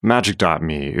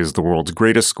Magick.me is the world's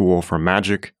greatest school for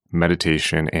magic,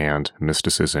 meditation, and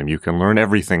mysticism. You can learn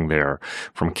everything there,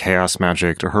 from chaos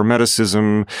magic to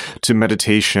hermeticism to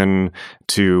meditation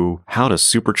to how to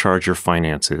supercharge your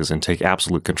finances and take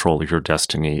absolute control of your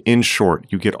destiny. In short,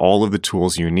 you get all of the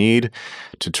tools you need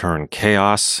to turn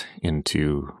chaos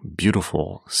into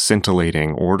beautiful,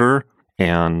 scintillating order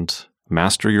and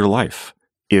master your life.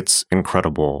 It's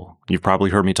incredible. You've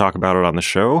probably heard me talk about it on the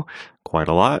show quite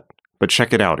a lot. But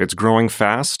check it out. It's growing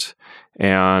fast.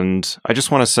 And I just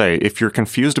want to say, if you're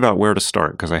confused about where to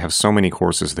start, because I have so many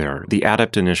courses there, the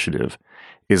Adept Initiative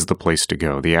is the place to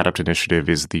go. The Adept Initiative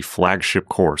is the flagship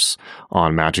course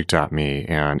on Magick.me,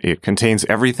 and it contains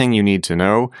everything you need to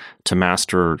know to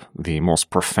master the most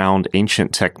profound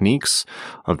ancient techniques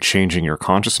of changing your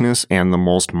consciousness and the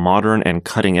most modern and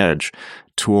cutting-edge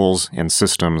tools and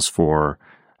systems for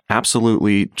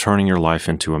absolutely turning your life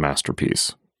into a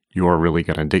masterpiece. You are really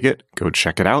going to dig it. Go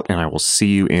check it out, and I will see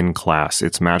you in class.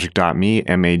 It's magick.me,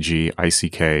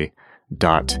 magick.me.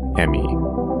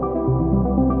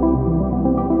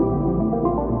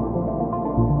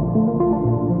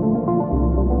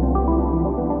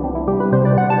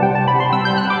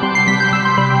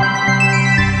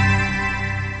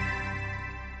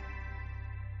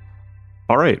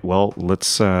 All right, well,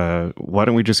 why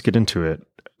don't we just get into it?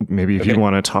 Maybe if you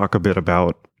want to talk a bit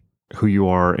about who you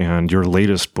are and your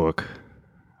latest book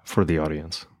for the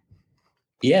audience.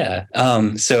 Yeah.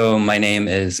 So my name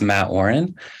is Mat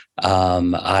Auryn.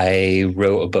 I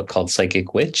wrote a book called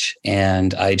Psychic Witch,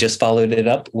 and I just followed it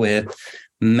up with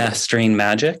Mastering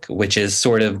Magick, which is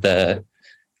sort of the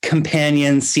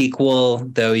companion sequel,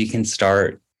 though you can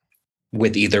start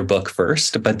with either book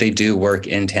first, but they do work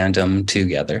in tandem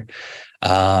together.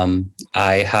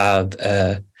 I have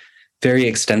a very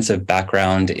extensive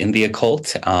background in the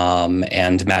occult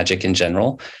and magic in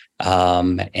general.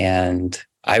 And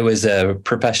I was a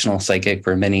professional psychic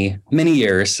for many, many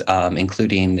years,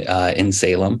 including in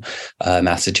Salem,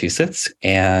 Massachusetts.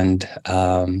 And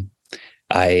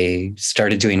I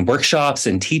started doing workshops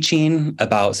and teaching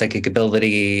about psychic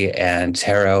ability and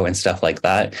tarot and stuff like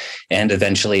that. And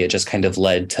eventually it just kind of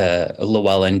led to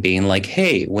Llewellyn being like,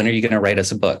 hey, when are you going to write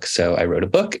us a book? So I wrote a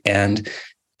book, and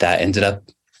that ended up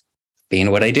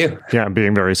being what I do. Yeah,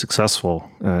 being very successful,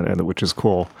 which is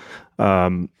cool.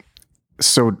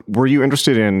 So were you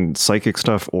interested in psychic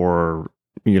stuff or,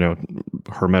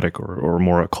 hermetic or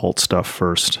more occult stuff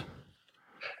first?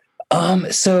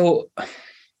 So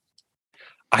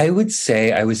I would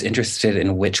say I was interested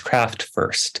in witchcraft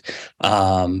first,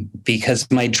 because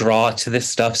my draw to this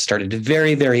stuff started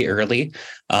very, very early.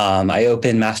 I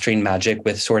opened Mastering Magick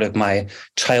with sort of my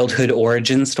childhood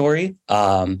origin story.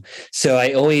 So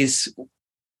I always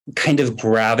kind of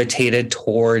gravitated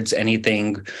towards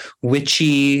anything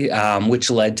witchy, which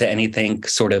led to anything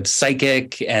sort of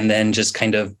psychic, and then just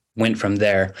kind of went from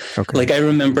there. Okay. Like I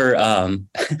remember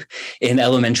in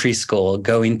elementary school,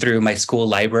 going through my school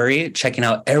library, checking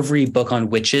out every book on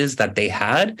witches that they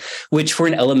had, which for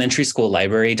an elementary school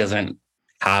library doesn't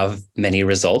have many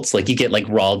results. Like you get like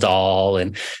Roald Dahl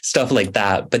and stuff like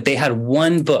that. But they had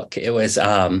one book. It was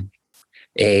Roald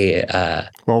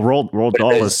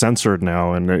Dahl is censored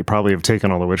now, and they probably have taken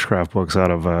all the witchcraft books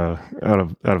out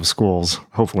of schools.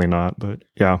 Hopefully not, but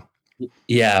yeah.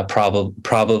 Yeah,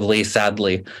 probably,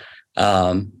 sadly.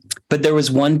 But there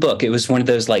was one book. It was one of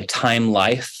those like Time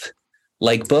Life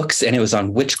like books, and it was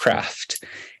on witchcraft.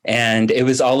 And it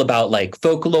was all about like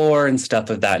folklore and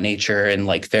stuff of that nature and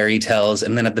like fairy tales.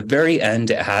 And then at the very end,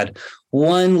 it had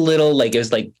one little, like, it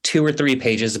was like 2 or 3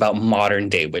 pages about modern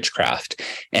day witchcraft.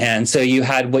 And so you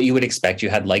had what you would expect. You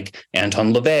had like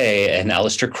Anton LaVey and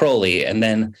Aleister Crowley. And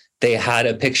then they had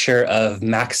a picture of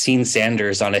Maxine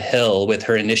Sanders on a hill with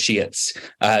her initiates.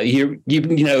 You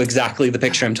know exactly the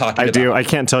picture I'm talking about. I do. I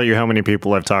can't tell you how many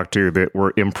people I've talked to that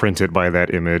were imprinted by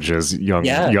that image as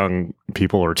young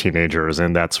people or teenagers,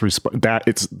 and it's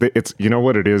you know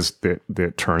what it is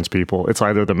that turns people. It's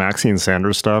either the Maxine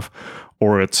Sanders stuff,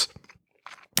 or it's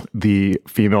the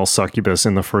female succubus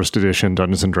in the first edition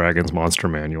Dungeons and Dragons Monster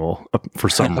Manual for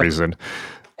some reason.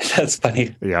 That's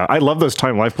funny. Yeah, I love those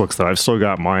Time Life books, though. I've still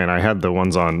got mine. I had the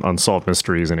ones on Unsolved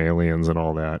Mysteries and Aliens and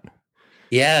all that.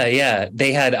 Yeah.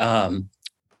 They had a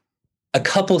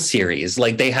couple series.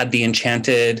 Like, they had the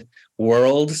Enchanted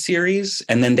World series,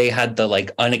 and then they had the,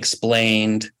 like,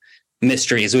 Unexplained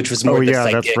Mysteries, which was more the psychic. Oh,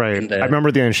 yeah, that's right. I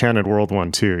remember the Enchanted World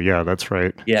one, too. Yeah, that's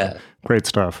right. Yeah. Great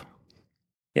stuff.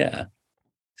 Yeah.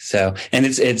 So, and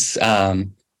it's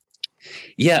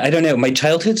yeah, I don't know. My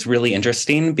childhood's really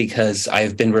interesting because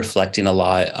I've been reflecting a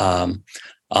lot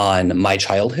on my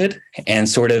childhood and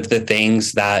sort of the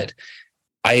things that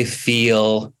I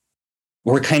feel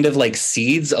were kind of like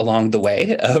seeds along the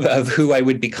way of who I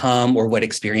would become or what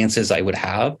experiences I would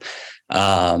have.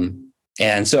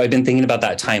 And so I've been thinking about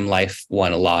that time life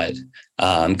one a lot,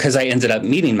 because I ended up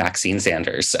meeting Maxine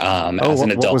Sanders as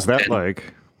an adult. What was that like?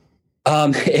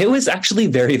 It was actually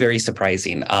very, very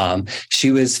surprising.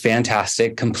 She was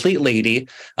fantastic, complete lady,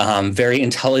 very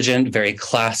intelligent, very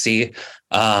classy,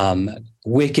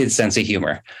 wicked sense of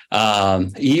humor,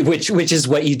 which is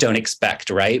what you don't expect,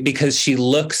 right? Because she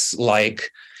looks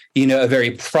like, a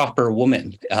very proper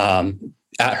woman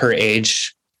at her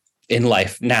age in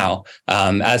life now,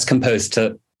 as compared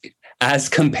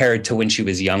to when she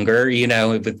was younger,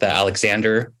 with the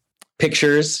Alexander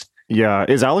pictures. Yeah.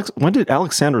 When did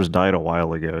Alex Sanders died a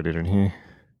while ago, didn't he?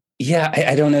 Yeah,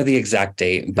 I don't know the exact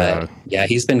date, but yeah,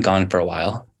 he's been gone for a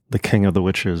while. The king of the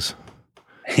witches.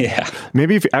 Yeah.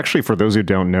 Maybe for those who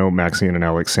don't know Maxine and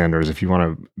Alex Sanders, if you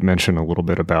want to mention a little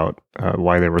bit about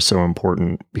why they were so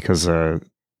important, because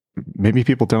maybe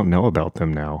people don't know about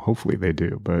them now. Hopefully they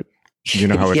do, but you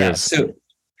know how it is.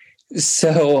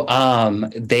 So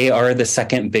they are the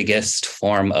second biggest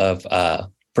form of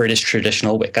British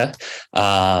traditional Wicca.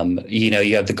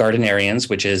 You have the Gardnerians,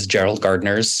 which is Gerald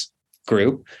Gardner's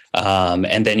group.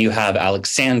 And then you have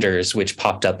Alex Sanders, which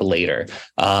popped up later.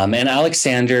 And Alex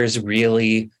Sanders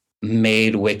really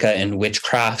made Wicca and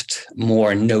witchcraft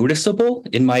more noticeable,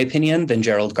 in my opinion, than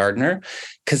Gerald Gardner,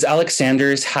 because Alex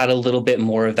Sanders had a little bit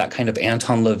more of that kind of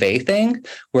Anton LaVey thing,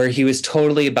 where he was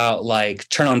totally about like,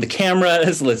 turn on the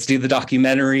cameras, let's do the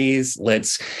documentaries,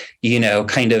 let's,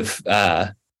 kind of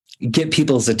get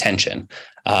people's attention.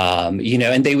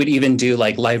 And they would even do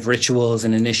like live rituals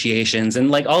and initiations, and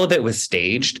like all of it was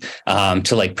staged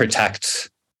to like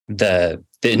protect the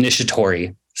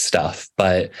initiatory stuff.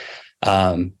 But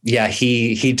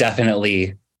he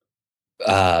definitely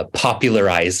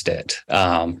popularized it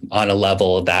on a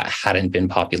level that hadn't been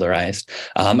popularized.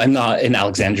 I'm not an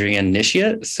Alexandrian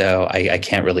initiate, so I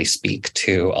can't really speak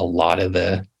to a lot of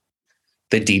the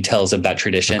details of that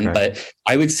tradition, but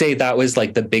I would say that was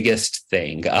like the biggest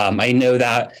thing. I know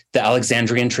that the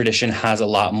Alexandrian tradition has a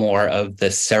lot more of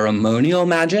the ceremonial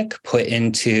magic put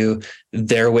into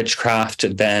their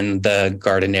witchcraft than the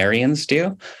Gardnerians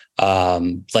do.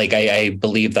 I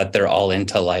believe that they're all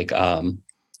into like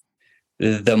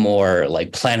the more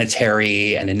like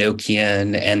planetary and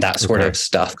Enochian and that sort of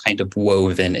stuff kind of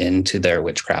woven into their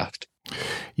witchcraft.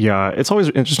 Yeah, it's always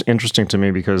interesting to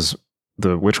me because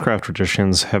the witchcraft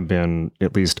traditions have been,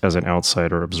 at least as an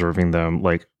outsider observing them,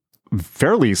 like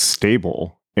fairly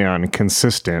stable and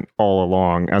consistent all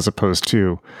along, as opposed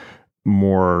to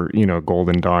more,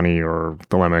 Golden Dawn or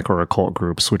Thelemic or occult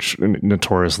groups, which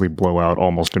notoriously blow out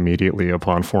almost immediately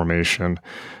upon formation,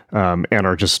 and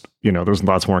are just, there's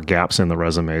lots more gaps in the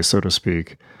resume, so to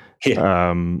speak,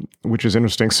 which is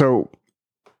interesting. So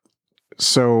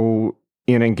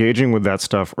in engaging with that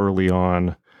stuff early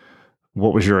on,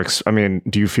 what was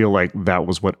do you feel like that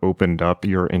was what opened up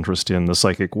your interest in the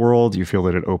psychic world? Do you feel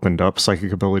that it opened up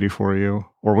psychic ability for you?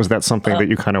 Or was that something that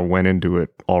you kind of went into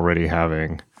it already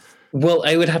having? Well,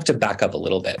 I would have to back up a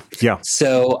little bit. Yeah.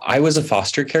 So I was a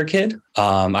foster care kid.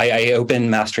 I opened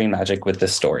Mastering Magic with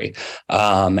this story.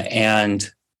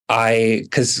 And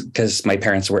because my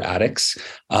parents were addicts.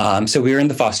 So we were in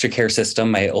the foster care system.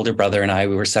 My older brother and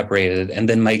we were separated. And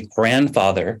then my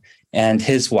grandfather and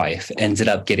his wife ended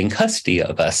up getting custody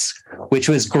of us, which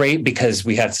was great because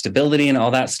we had stability and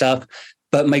all that stuff.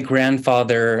 But my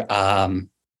grandfather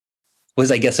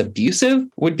was, I guess, abusive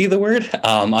would be the word,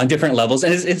 on different levels.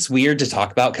 And it's weird to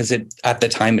talk about because at the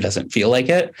time it doesn't feel like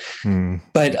it.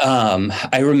 But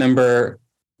I remember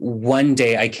one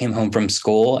day I came home from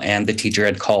school and the teacher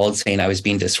had called saying I was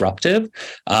being disruptive.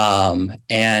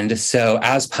 And so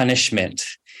as punishment,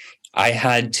 I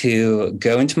had to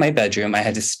go into my bedroom. I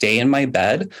had to stay in my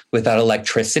bed without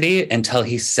electricity until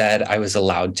he said I was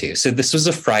allowed to. So this was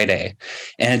a Friday,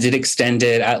 and it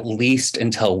extended at least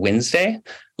until Wednesday.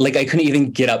 Like I couldn't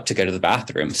even get up to go to the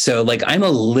bathroom. So like I'm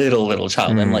a little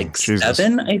child. I'm like Jesus.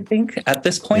 7, I think, at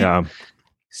this point. Yeah.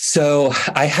 So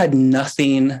I had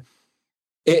nothing.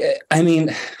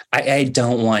 I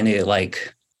don't want to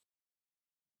like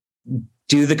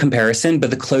do the comparison, but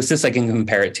the closest I can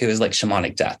compare it to is like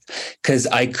shamanic death, because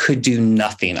I could do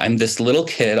nothing. I'm this little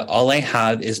kid. All I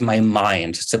have is my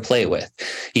mind to play with,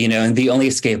 and the only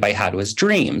escape I had was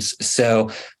dreams.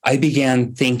 So I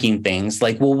began thinking things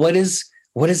like, well, what is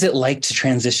it like to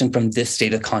transition from this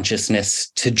state of consciousness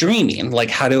to dreaming? Like,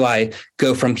 how do I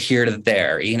go from here to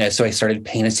there? So I started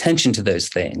paying attention to those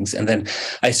things. And then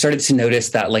I started to notice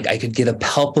that like I could get a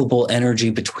palpable energy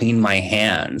between my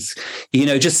hands,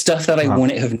 just stuff that I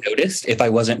wouldn't have noticed if I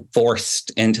wasn't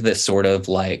forced into this sort of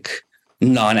like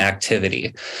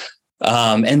non-activity.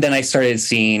 And then I started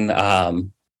seeing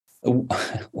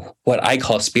what I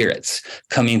call spirits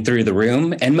coming through the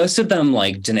room. And most of them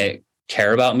like didn't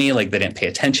care about me, like they didn't pay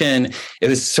attention. It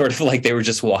was sort of like they were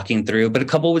just walking through, but a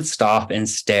couple would stop and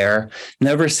stare,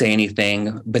 never say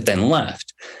anything, but then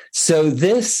left. So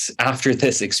after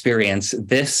this experience,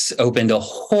 this opened a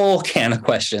whole can of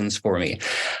questions for me.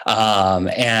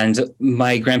 And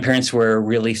my grandparents were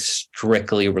really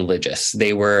strictly religious.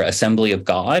 They were Assembly of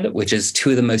God, which is two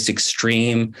of the most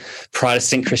extreme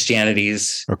Protestant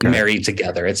Christianities married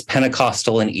together. It's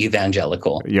Pentecostal and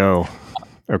evangelical. Yo.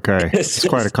 Okay. It's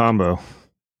quite a combo.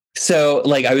 So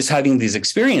like I was having these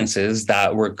experiences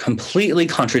that were completely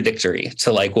contradictory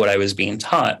to like what I was being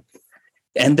taught.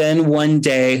 And then one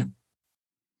day,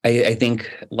 I think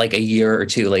like a year or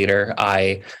two later,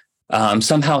 I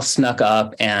somehow snuck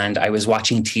up and I was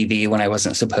watching TV when I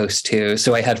wasn't supposed to.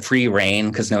 So I had free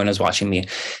reign because no one was watching me.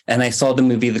 And I saw the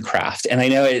movie The Craft. And I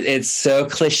know it's so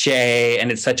cliche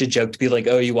and it's such a joke to be like,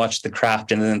 oh, you watched The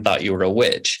Craft and then thought you were a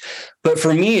witch. But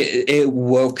for me, it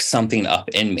woke something up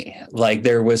in me. Like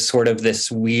there was sort of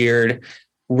this weird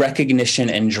recognition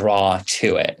and draw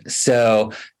to it.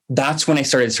 So that's when I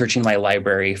started searching my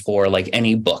library for like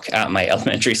any book at my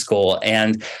elementary school.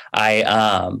 And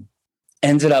I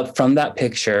ended up from that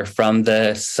picture, from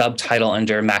the subtitle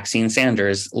under Maxine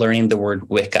Sanders, learning the word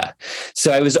Wicca.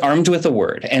 So I was armed with a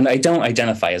word, and I don't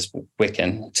identify as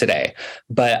Wiccan today,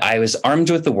 but I was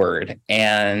armed with the word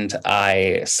and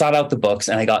I sought out the books,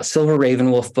 and I got Silver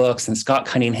Ravenwolf books and Scott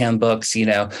Cunningham books,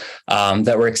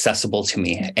 that were accessible to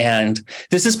me. And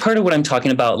this is part of what I'm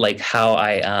talking about, like how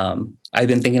I've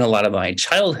been thinking a lot about my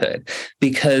childhood,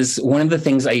 because one of the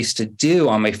things I used to do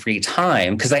on my free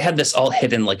time, because I had this all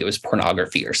hidden like it was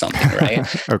pornography or something, right?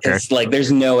 Okay. It's like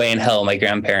there's no way in hell my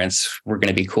grandparents were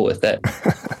going to be cool with it.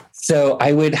 So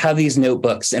I would have these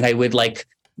notebooks and I would like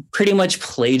pretty much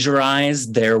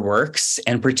plagiarize their works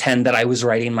and pretend that I was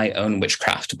writing my own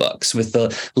witchcraft books with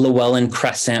the Llewellyn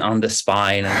crescent on the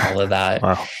spine and all of that.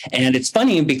 Wow. And it's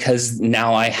funny because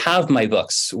now I have my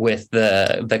books with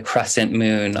the crescent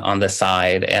moon on the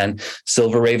side, and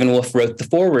Silver Ravenwolf wrote the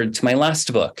foreword to my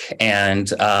last book. And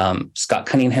Scott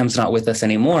Cunningham's not with us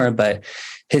anymore, but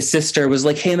his sister was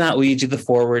like, hey, Matt, will you do the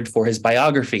foreword for his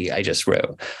biography I just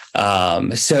wrote?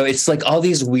 So it's like all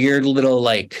these weird little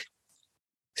like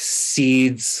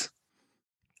seeds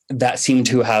that seem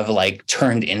to have like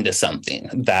turned into something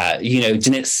that,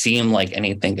 didn't seem like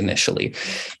anything initially.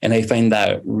 And I find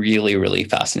that really, really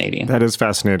fascinating. That is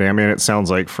fascinating. I mean, it sounds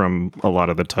like from a lot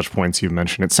of the touch points you've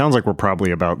mentioned, it sounds like we're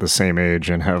probably about the same age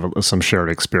and have some shared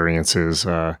experiences.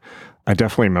 I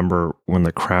definitely remember when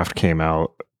The Craft came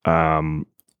out,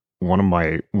 one of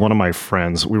my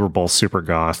friends, we were both super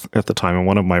goth at the time, and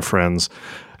one of my friends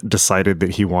decided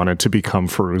that he wanted to become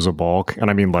Fairuza Balk,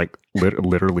 and I mean like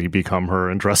literally become her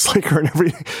and dress like her and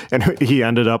everything. And he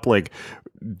ended up like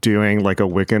doing like a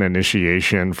Wiccan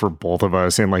initiation for both of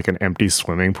us in like an empty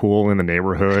swimming pool in the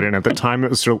neighborhood. And at the time it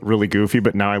was really goofy,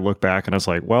 but now I look back and I was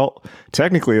like, well,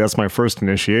 technically that's my first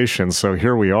initiation, so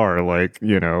here we are, like,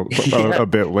 a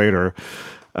bit later.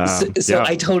 So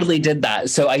I totally did that.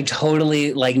 So I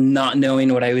totally, like, not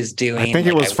knowing what I was doing. I think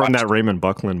it was from that Raymond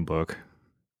Buckland book.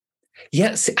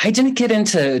 Yes, I didn't get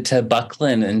into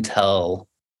Buckland until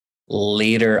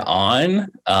later on,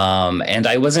 and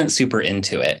I wasn't super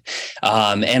into it.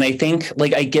 And I think,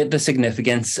 like, I get the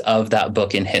significance of that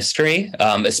book in history,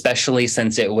 especially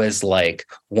since it was like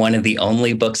one of the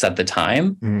only books at the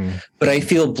time. But I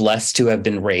feel blessed to have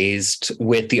been raised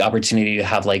with the opportunity to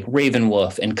have like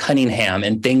Ravenwolf and Cunningham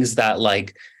and things that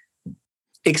like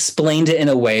explained it in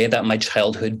a way that my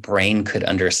childhood brain could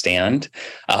understand.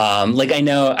 Like I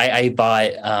know I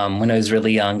bought, when I was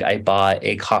really young, I bought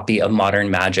a copy of Modern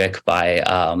Magick by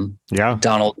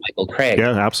Donald Michael Craig.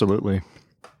 Yeah, absolutely.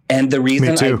 And the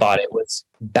reason I bought it was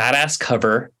badass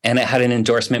cover, and it had an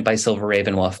endorsement by Silver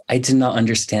Ravenwolf. I did not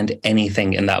understand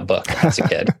anything in that book as a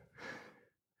kid.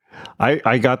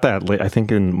 I got that I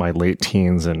think in my late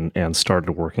teens and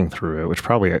started working through it, which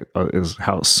probably is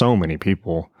how so many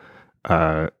people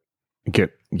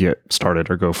get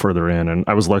started or go further in. And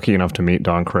I was lucky enough to meet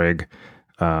Don Craig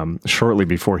shortly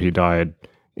before he died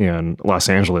in Los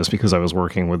Angeles, because I was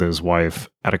working with his wife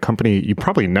at a company you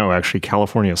probably know, actually,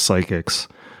 California Psychics,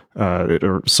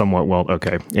 or somewhat well.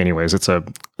 Okay, anyways, it's a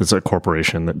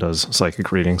corporation that does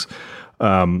psychic readings.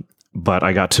 But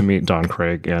I got to meet Don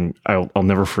Craig, and I'll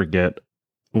never forget.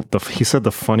 He said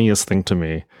the funniest thing to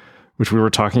me, which we were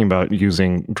talking about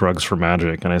using drugs for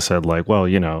magic. And I said, like, well,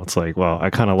 it's like, well, I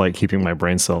kind of like keeping my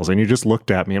brain cells. And you just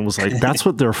looked at me and was like, that's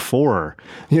what they're for.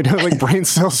 Like brain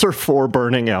cells are for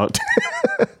burning out.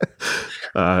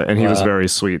 And he was very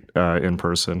sweet in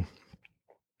person.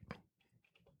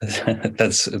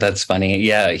 That's funny.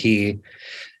 Yeah, he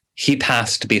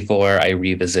passed before I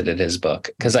revisited his book,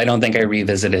 because I don't think I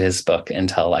revisited his book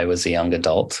until I was a young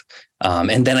adult.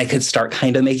 And then I could start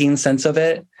kind of making sense of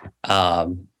it.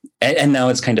 And now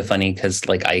it's kind of funny because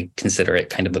like I consider it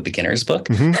kind of a beginner's book,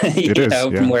 from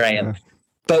where I am. Yeah.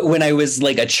 But when I was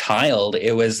like a child,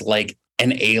 it was like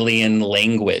an alien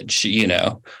language,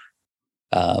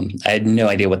 I had no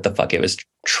idea what the fuck it was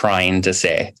trying to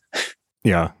say.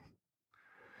 Yeah.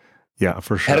 Yeah,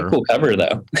 for sure. Had a cool cover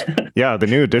though. Yeah, the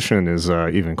new edition is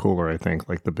even cooler, I think,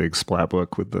 like the big splat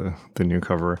book with the new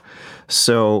cover.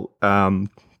 So, but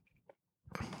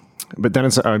then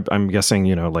I'm guessing,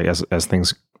 like as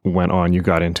things went on, you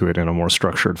got into it in a more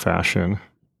structured fashion.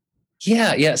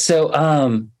 Yeah. So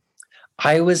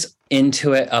I was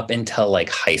into it up until like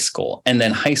high school. And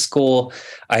then high school,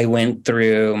 I went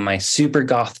through my super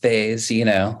goth phase,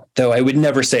 though I would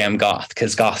never say I'm goth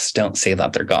because goths don't say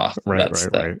that they're goth. Right. That's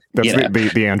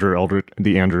the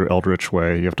Andrew Eldritch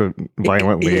way. You have to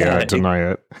violently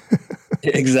deny it.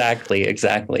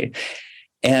 Exactly.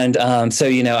 And so,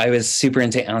 I was super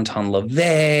into Anton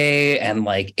LaVey and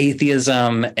like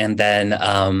atheism. And then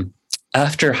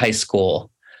after high school,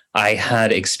 I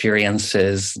had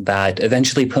experiences that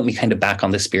eventually put me kind of back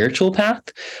on the spiritual path,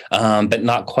 but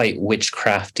not quite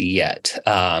witchcrafty yet.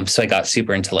 So I got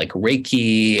super into like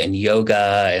Reiki and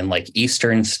yoga and like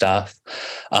Eastern stuff.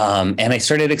 And I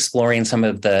started exploring some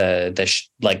of the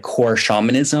like core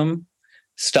shamanism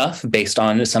stuff based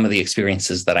on some of the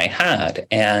experiences that I had.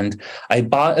 And I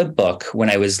bought a book when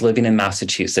I was living in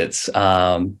Massachusetts.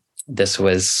 This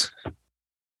was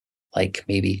like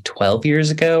maybe 12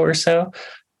 years ago or so.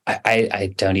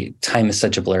 I don't, time is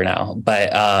such a blur now,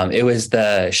 but it was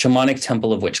the Shamanic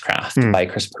Temple of Witchcraft by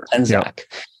Christopher Penczak.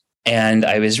 Yeah. And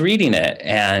I was reading it,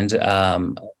 and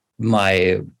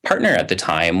my partner at the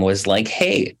time was like,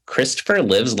 "Hey, Christopher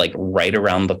lives like right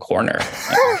around the corner.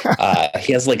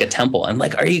 He has like a temple." I'm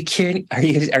like, "Are you kidding?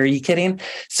 Are you kidding?"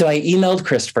 So I emailed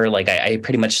Christopher, like I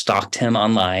pretty much stalked him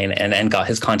online and got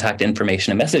his contact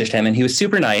information and messaged him, and he was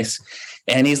super nice.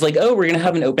 And he's like, "Oh, we're going to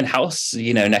have an open house,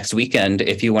 next weekend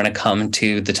if you want to come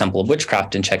to the Temple of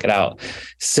Witchcraft and check it out."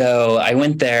 So I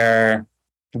went there.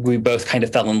 We both kind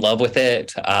of fell in love with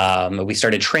it. We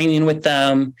started training with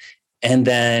them. And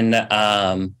then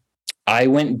I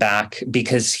went back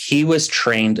because he was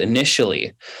trained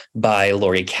initially by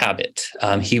Laurie Cabot.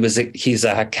 He's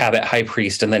a Cabot high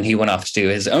priest, and then he went off to do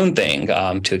his own thing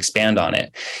to expand on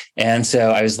it. And so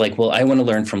I was like, well, I want to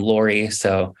learn from Laurie.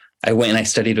 So I went and I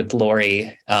studied with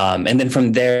Laurie. And then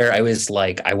from there, I was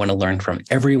like, I want to learn from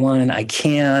everyone I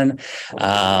can.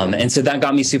 And so that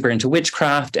got me super into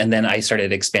witchcraft. And then I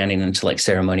started expanding into like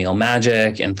ceremonial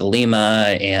magic and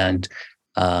Thelema. And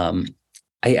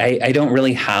I don't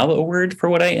really have a word for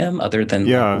what I am other than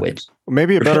witch.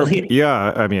 Maybe a better,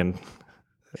 I mean,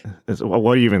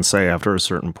 what do you even say after a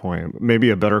certain point?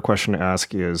 Maybe a better question to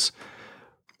ask is,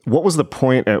 what was the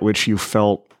point at which you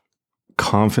felt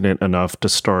confident enough to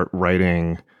start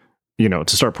writing, to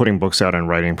start putting books out and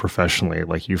writing professionally?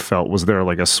 Like was there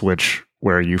like a switch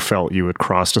where you felt you had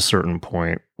crossed a certain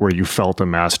point where you felt a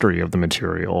mastery of the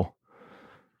material?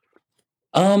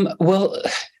 Well,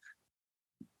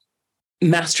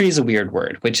 mastery is a weird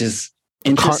word, which is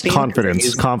interesting.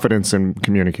 Confidence in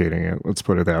communicating it. Let's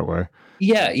put it that way.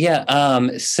 Yeah.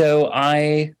 So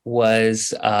I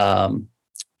was,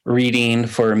 reading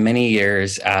for many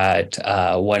years at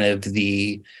one of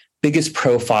the biggest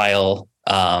profile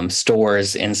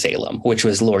stores in Salem, which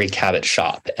was Laurie Cabot's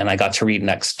shop. And I got to read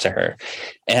next to her.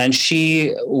 And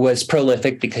she was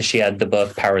prolific because she had the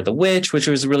book Power of the Witch, which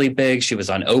was really big. She was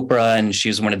on Oprah, and she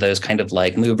was one of those kind of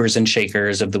like movers and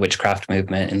shakers of the witchcraft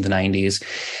movement in the 90s.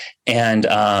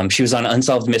 And she was on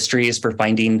Unsolved Mysteries for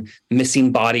finding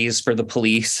missing bodies for the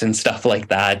police and stuff like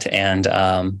that. And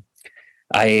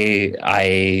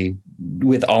I,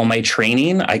 with all my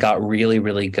training, I got really,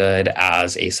 really good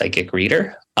as a psychic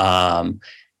reader. And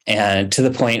to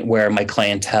the point where my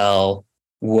clientele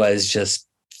was just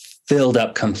filled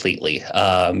up completely,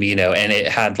 and it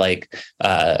had like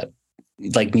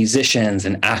musicians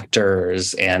and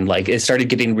actors, and like it started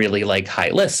getting really like high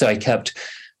lists. So I kept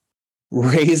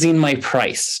raising my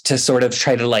price to sort of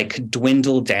try to like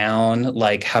dwindle down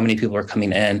like how many people are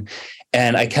coming in.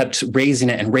 And I kept raising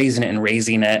it and raising it and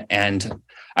raising it. And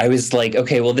I was like,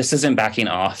 okay, well, this isn't backing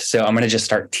off. So I'm going to just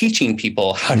start teaching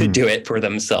people how to do it for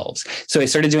themselves. So I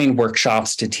started doing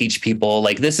workshops to teach people,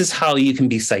 like, this is how you can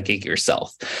be psychic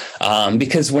yourself.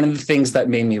 Because one of the things that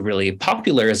made me really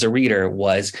popular as a reader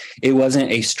was it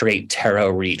wasn't a straight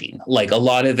tarot reading. Like, a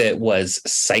lot of it was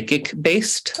psychic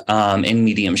based and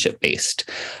mediumship based.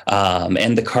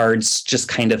 And the cards just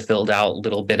kind of filled out a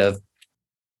little bit of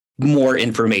more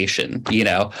information, you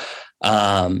know.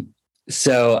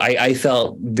 So I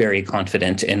felt very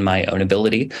confident in my own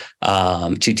ability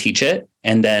to teach it.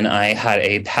 And then I had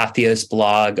a Patheos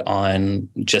blog on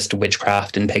just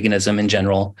witchcraft and paganism in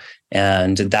general.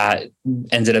 And that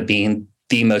ended up being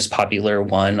the most popular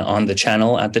one on the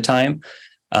channel at the time.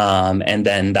 And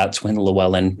then that's when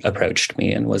Llewellyn approached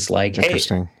me and was like, hey.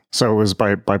 Interesting. So it was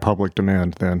by public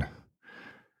demand then.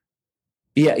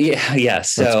 Yeah.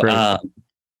 So,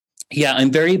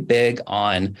 I'm very big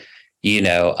on, you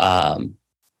know,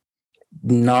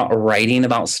 not writing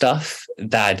about stuff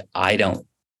that I don't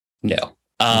know.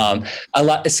 A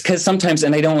lot, because sometimes,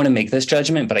 and I don't want to make this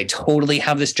judgment, but I totally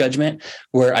have this judgment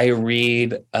where I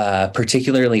read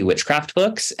particularly witchcraft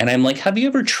books, and I'm like, have you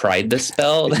ever tried this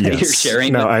spell that you're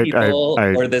sharing with people,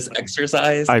 or this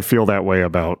exercise? I feel that way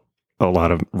about a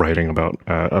lot of writing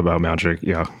about magic.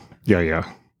 Yeah.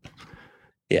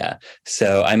 Yeah.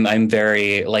 So I'm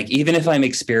very, like, even if I'm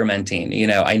experimenting, you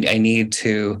know, I need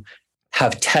to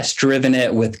have test driven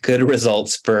it with good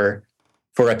results for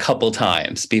a couple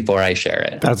times before I share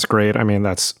it. That's great. I mean,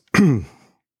 that's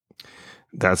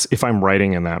if I'm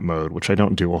writing in that mode, which I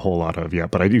don't do a whole lot of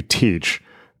yet, but I do teach.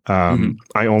 I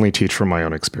only teach from my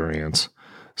own experience.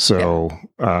 So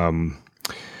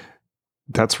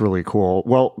that's really cool.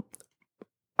 Well,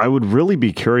 I would really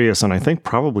be curious, and I think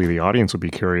probably the audience would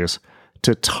be curious,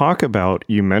 to talk about,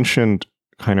 you mentioned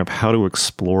kind of how to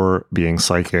explore being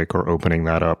psychic or opening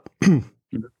that up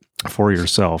for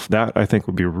yourself. That, I think,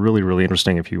 would be really, really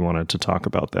interesting if you wanted to talk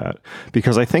about that.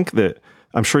 Because I think that,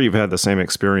 I'm sure you've had the same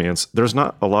experience. There's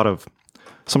not a lot of,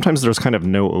 sometimes there's kind of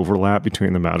no overlap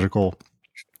between the magical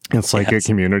and psychic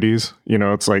communities. You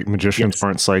know, it's like magicians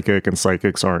aren't psychic and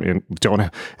psychics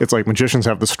it's like magicians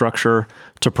have the structure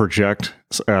to project,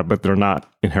 but they're not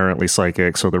inherently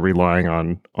psychic. So they're relying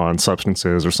on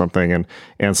substances or something.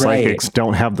 And psychics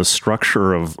don't have the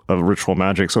structure of ritual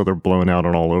magic. So they're blown out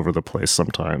and all over the place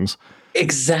sometimes.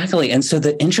 Exactly. And so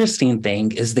the interesting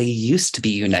thing is they used to be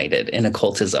united in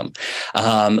occultism.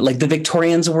 Like the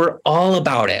Victorians were all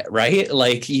about it, right?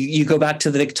 Like you go back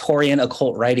to the Victorian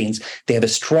occult writings, they have a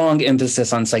strong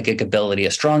emphasis on psychic ability,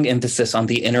 a strong emphasis on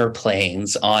the inner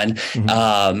planes, on,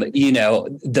 you know,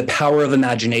 the power of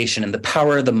imagination and the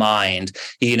power of the mind,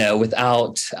 you know,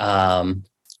 without,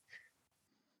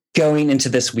 going into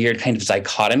this weird kind of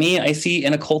dichotomy I see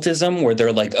in occultism where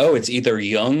they're like, oh, it's either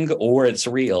Jung or it's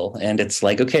real. And it's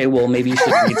like, okay, well, maybe you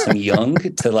should read some Jung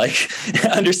to like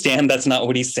understand that's not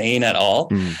what he's saying at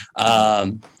all.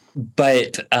 I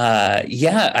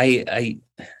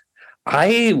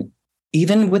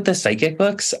even with the psychic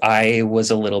books, I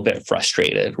was a little bit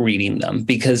frustrated reading them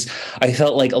because I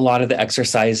felt like a lot of the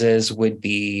exercises would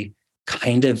be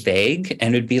kind of vague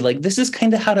and it'd be like, this is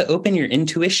kind of how to open your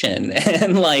intuition.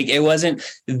 And like, it wasn't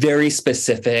very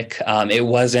specific. It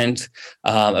wasn't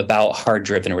about hard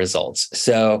driven results.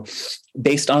 So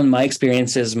based on my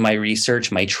experiences, my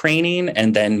research, my training,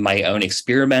 and then my own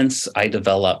experiments, I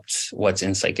developed what's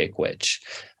in Psychic Witch.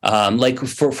 Like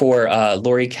for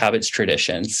Laurie Cabot's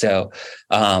tradition. So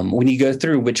when you go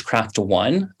through Witchcraft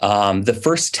 1, the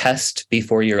first test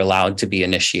before you're allowed to be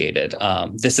initiated,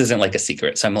 this isn't like a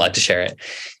secret, so I'm allowed to share it,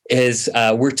 is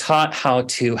we're taught how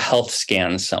to health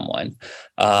scan someone.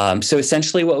 So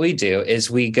essentially what we do is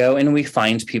we go and we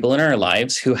find people in our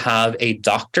lives who have a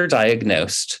doctor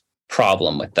diagnosed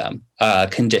problem with them,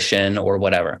 condition or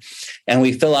whatever. And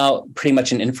we fill out pretty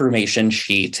much an information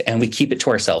sheet and we keep it to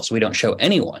ourselves. We don't show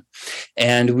anyone.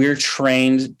 And we're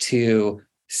trained to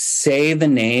say the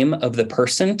name of the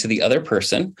person to the other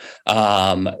person,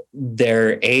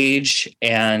 their age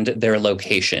and their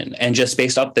location. And just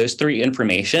based off those three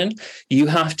information, you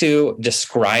have to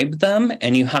describe them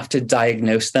and you have to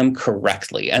diagnose them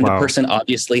correctly. And the person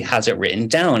obviously has it written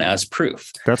down as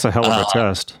proof. That's a hell of a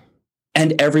test.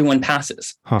 And everyone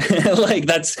passes. Like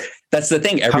that's the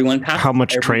thing. Everyone passes. How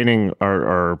much training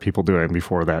are people doing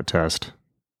before that test?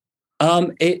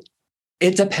 It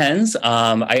depends.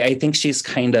 I think she's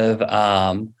kind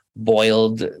of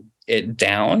boiled it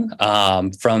down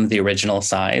from the original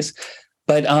size,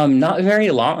 but not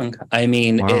very long. I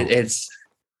mean,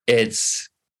 it's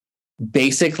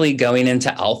basically going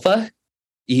into alpha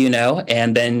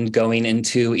and then going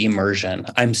into immersion.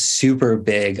 I'm super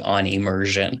big on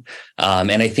immersion.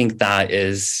 And I think that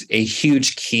is a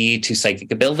huge key to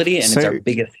psychic ability, and it's our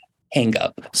biggest hang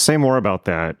up. Say more about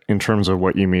that in terms of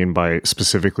what you mean by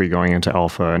specifically going into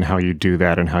alpha and how you do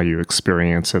that and how you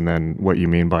experience, and then what you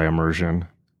mean by immersion.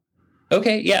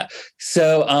 Okay, yeah.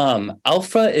 So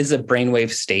alpha is a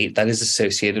brainwave state that is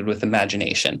associated with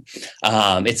imagination.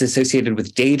 It's associated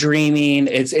with daydreaming.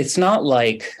 It's not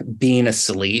like being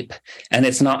asleep, and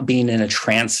it's not being in a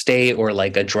trance state or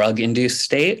like a drug-induced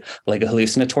state, like a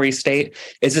hallucinatory state.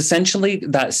 It's essentially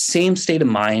that same state of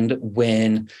mind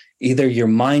when either your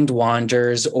mind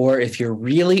wanders, or if you're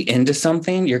really into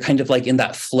something, you're kind of like in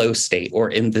that flow state or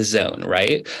in the zone,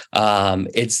 right?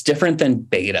 It's different than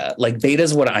beta. Like beta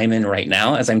is what I'm in right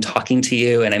now as I'm talking to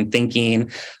you and I'm thinking,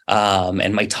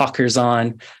 and my talker's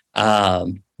on.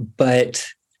 But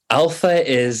alpha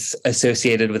is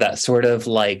associated with that sort of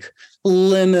like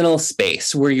liminal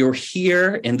space where you're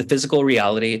here in the physical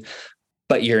reality,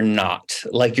 but you're not.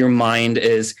 Like your mind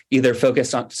is either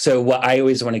focused on. So what I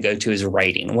always want to go to is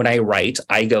writing. When I write,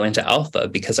 I go into alpha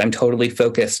because I'm totally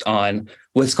focused on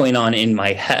what's going on in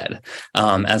my head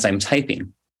as I'm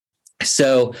typing.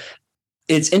 So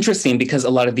it's interesting because a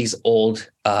lot of these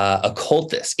old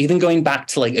occultists, even going back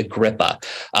to like Agrippa,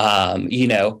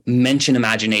 mention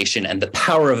imagination and the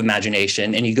power of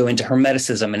imagination. And you go into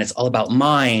Hermeticism and it's all about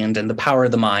mind and the power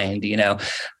of the mind,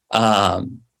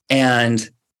 and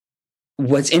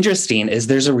what's interesting is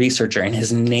there's a researcher, and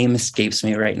his name escapes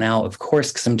me right now, of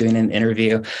course, because I'm doing an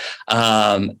interview.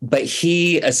 But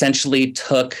he essentially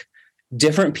took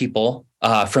different people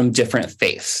from different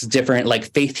faiths, different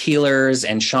like faith healers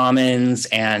and shamans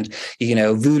and,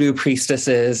 voodoo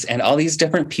priestesses and all these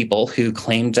different people who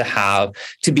claim to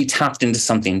be tapped into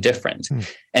something different.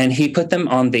 And he put them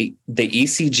on the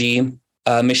ECG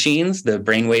machines, the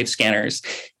brainwave scanners,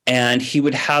 and he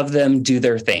would have them do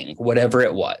their thing, whatever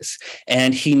it was.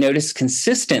 And he noticed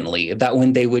consistently that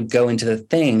when they would go into the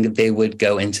thing, they would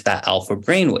go into that alpha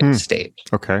brainwave state.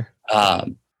 Okay.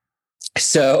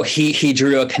 So he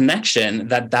drew a connection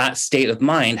that state of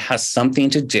mind has something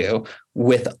to do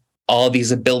with all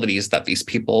these abilities that these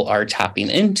people are tapping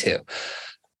into,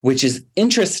 which is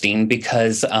interesting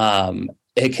because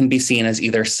it can be seen as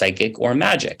either psychic or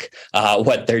magic,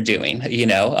 what they're doing,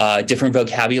 different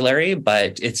vocabulary,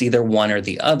 but it's either one or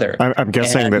the other. I'm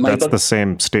guessing that's the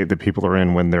same state that people are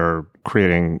in when they're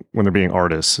being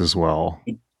artists as well.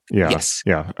 Yeah. Yes.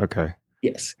 Yeah. Okay.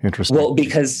 Yes. Interesting. Well,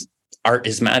 because art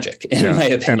is magic, in my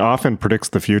opinion. And often predicts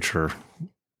the future.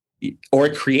 Or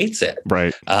it creates it.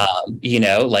 Right.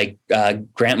 Like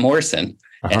Grant Morrison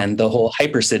and the whole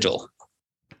hypersigil.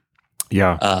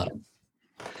 Yeah.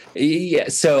 Yeah.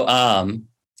 So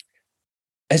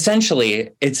essentially,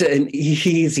 it's an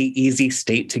easy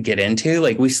state to get into.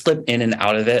 Like we slip in and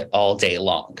out of it all day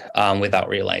long without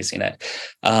realizing it.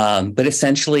 But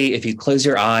essentially, if you close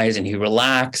your eyes and you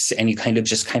relax and you kind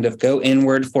of go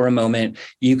inward for a moment,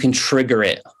 you can trigger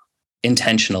it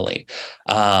intentionally.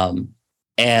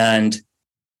 And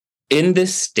in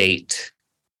this state,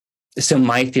 so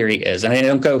my theory is, and I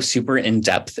don't go super in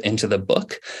depth into the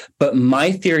book, but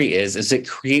my theory is it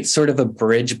creates sort of a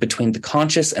bridge between the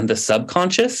conscious and the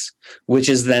subconscious, which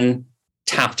is then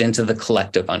tapped into the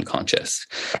collective unconscious.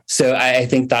 So I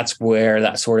think that's where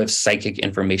that sort of psychic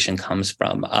information comes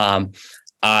from.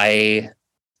 I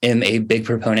am a big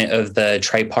proponent of the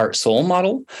tripart soul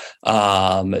model.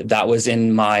 That was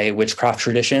in my witchcraft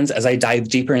traditions. As I dive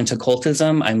deeper into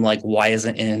occultism, I'm like, why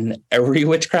isn't it in every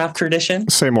witchcraft tradition?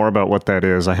 Say more about what that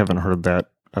is. I haven't heard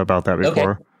about that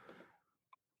before. Okay.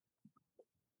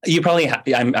 You probably have,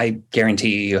 I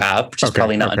guarantee you have, just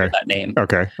probably not under that name.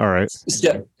 Okay. All right.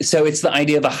 So it's the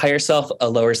idea of a higher self, a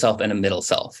lower self, and a middle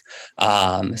self.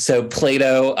 So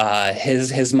Plato,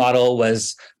 his model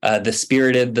was the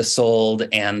spirited, the souled,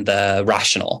 and the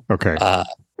rational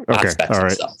aspects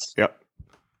of self. Yep.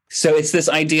 So it's this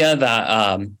idea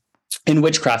that in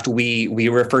witchcraft, we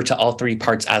refer to all three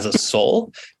parts as a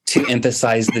soul to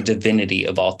emphasize the divinity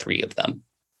of all three of them.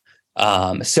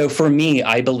 So for me,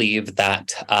 I believe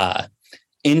that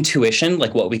intuition,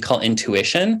 like what we call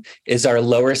intuition, is our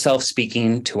lower self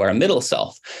speaking to our middle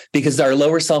self, because our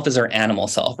lower self is our animal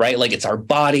self, right? Like it's our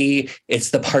body, it's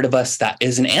the part of us that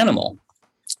is an animal.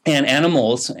 And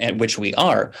animals, which we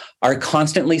are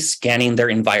constantly scanning their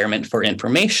environment for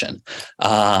information.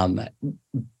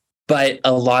 But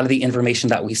a lot of the information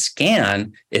that we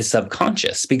scan is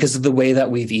subconscious because of the way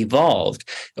that we've evolved.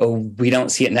 We don't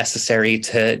see it necessary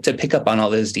to pick up on all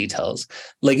those details.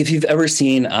 Like if you've ever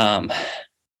seen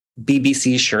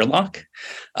BBC Sherlock.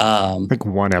 Like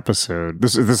one episode.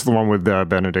 This is the one with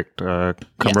Benedict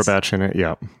Cumberbatch in it.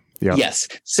 Yeah. Yeah. Yes.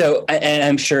 So, and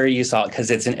I'm sure you saw it because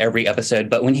it's in every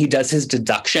episode, but when he does his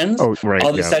deductions, all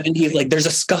of a sudden he's like, there's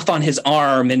a scuff on his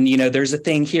arm and, there's a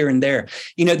thing here and there,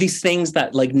 these things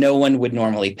that like no one would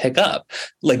normally pick up.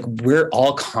 Like we're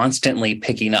all constantly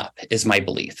picking up is my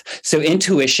belief. So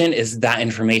intuition is that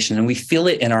information, and we feel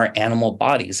it in our animal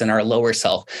bodies, in our lower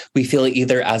self. We feel it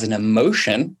either as an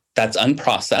emotion that's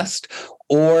unprocessed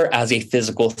or as a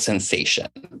physical sensation.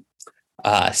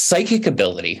 Psychic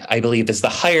ability, I believe, is the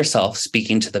higher self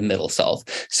speaking to the middle self.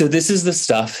 So this is the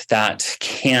stuff that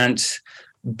can't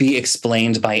be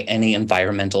explained by any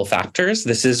environmental factors.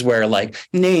 This is where like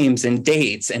names and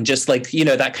dates and just like,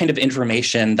 that kind of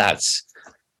information that's,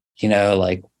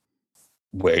 like,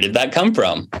 where did that come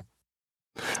from?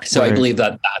 So I believe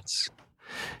that's...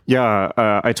 Yeah,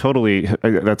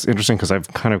 that's interesting because I've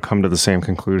kind of come to the same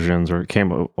conclusions, or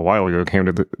came a while ago, came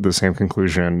to the same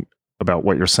conclusion about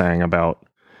what you're saying about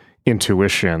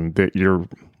intuition, that you're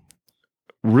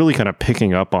really kind of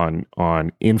picking up on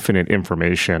infinite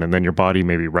information, and then your body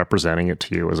may be representing it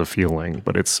to you as a feeling,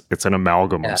 but it's an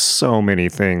amalgam of so many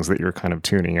things that you're kind of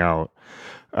tuning out.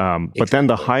 But then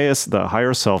the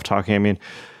higher self talking, I mean,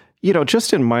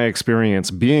 just in my experience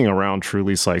being around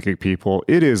truly psychic people,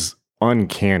 it is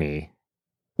uncanny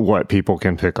what people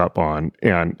can pick up on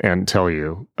and tell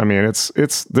you. I mean,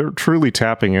 they're truly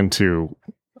tapping into,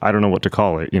 I don't know what to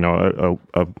call it,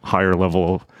 a higher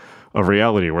level of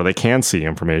reality where they can see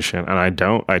information. And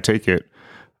I take it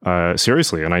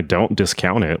seriously, and I don't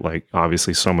discount it like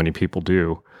obviously so many people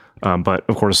do. But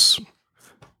of course,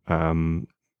 I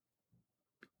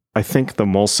think the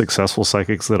most successful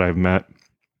psychics that I've met,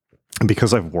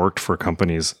 because I've worked for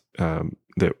companies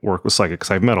that work with psychics,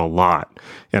 I've met a lot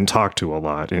and talked to a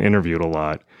lot and interviewed a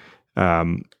lot.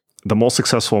 The most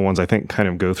successful ones, I think, kind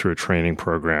of go through training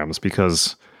programs,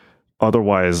 because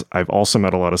otherwise, I've also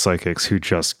met a lot of psychics who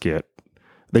just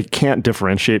they can't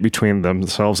differentiate between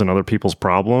themselves and other people's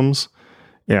problems.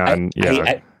 And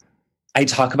I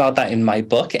talk about that in my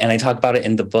book, and I talk about it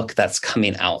in the book that's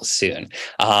coming out soon.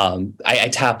 I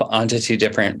tap onto two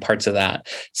different parts of that.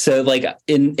 So like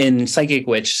in Psychic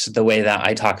Witch, the way that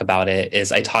I talk about it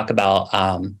is I talk about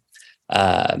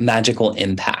magical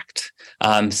impact.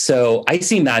 So I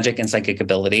see magic and psychic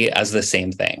ability as the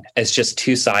same thing. It's just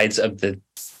two sides of the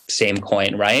same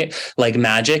coin, right? Like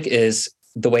magic is,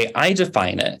 the way I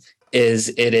define it is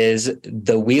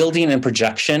the wielding and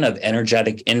projection of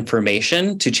energetic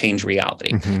information to change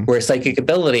reality. Mm-hmm. Where psychic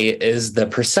ability is the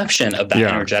perception of that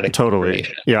energetic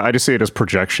information. Yeah, I just see it as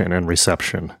projection and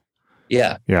reception.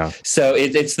 Yeah. Yeah. So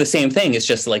it's the same thing. It's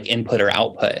just like input or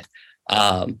output.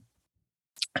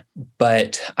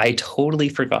 But I totally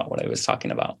forgot what I was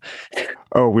talking about.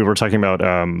 Oh, we were talking about,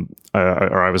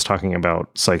 or I was talking about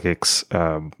psychics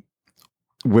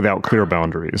without clear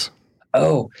boundaries.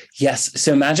 Oh, yes.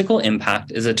 So magical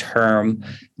impact is a term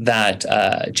that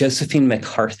Josephine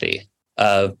McCarthy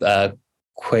of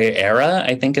Quaera,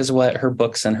 I think is what her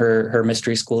books and her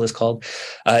mystery school is called.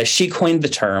 She coined the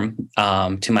term,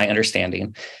 to my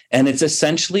understanding. And it's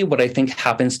essentially what I think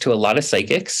happens to a lot of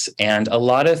psychics and a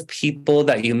lot of people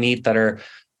that you meet that are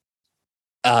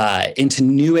into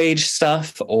new age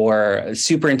stuff or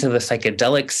super into the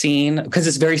psychedelic scene, because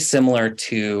it's very similar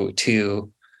to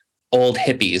old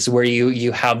hippies, where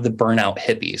you have the burnout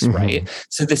hippies, mm-hmm. right?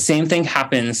 So the same thing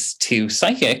happens to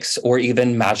psychics or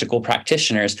even magical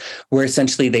practitioners, where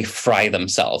essentially they fry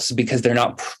themselves because they're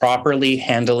not properly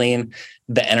handling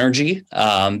the energy.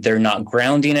 They're not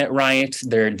grounding it right.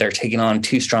 They're taking on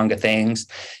too strong of things.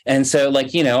 And so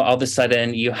like, all of a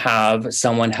sudden you have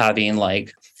someone having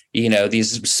like,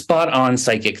 these spot on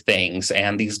psychic things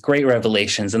and these great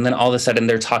revelations. And then all of a sudden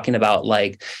they're talking about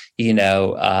like,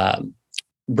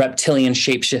 reptilian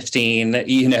shape-shifting,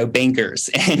 bankers.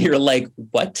 And you're like,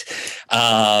 what?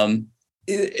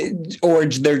 Or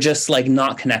they're just like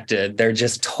not connected. They're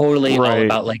just totally all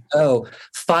about like,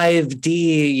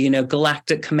 5D,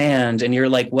 galactic command. And you're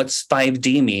like, what's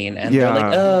 5D mean? And they're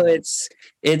like,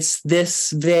 it's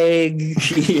this vague,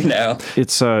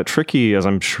 It's tricky, as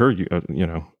I'm sure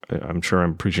I'm sure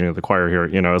I'm preaching to the choir here.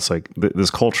 It's like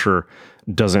this culture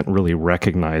doesn't really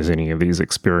recognize any of these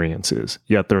experiences,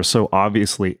 yet they're so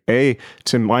obviously,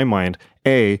 to my mind,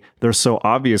 they're so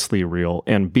obviously real,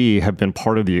 and B, have been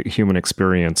part of the human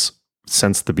experience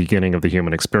since the beginning of the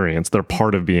human experience. They're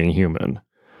part of being human.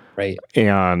 Right.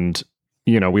 And,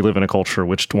 we live in a culture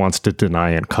which wants to deny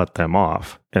and cut them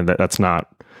off. And that's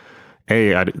not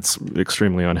it's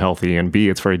extremely unhealthy, and B,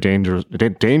 it's very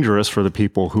dangerous for the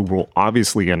people who will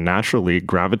obviously and naturally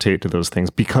gravitate to those things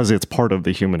because it's part of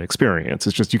the human experience.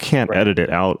 It's just, you can't edit it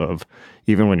out of,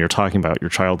 even when you're talking about your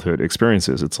childhood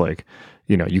experiences. It's like,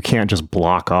 you can't just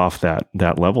block off that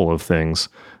level of things,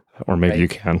 or maybe you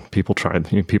can. People tried,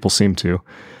 people seem to,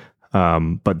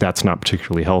 but that's not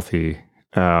particularly healthy.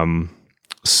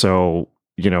 So,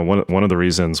 one of the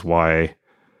reasons why,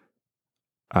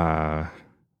 I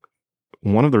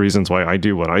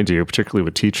do what I do, particularly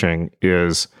with teaching,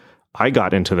 is I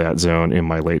got into that zone in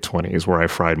my late 20s where I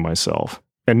fried myself,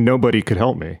 and nobody could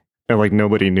help me. And like,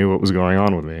 nobody knew what was going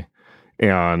on with me.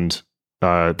 And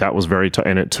that was very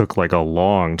and it took like a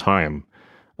long time.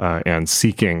 And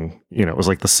seeking, it was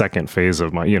like the second phase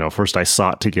of my, first I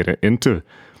sought to get into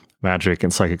magic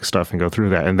and psychic stuff and go through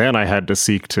that. And then I had to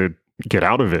seek to get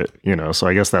out of it, so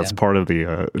I guess that's part of the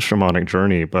shamanic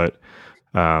journey. But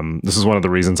this is one of the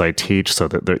reasons I teach, so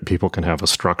that people can have a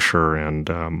structure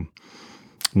and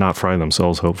not fry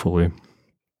themselves, hopefully.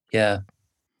 Yeah.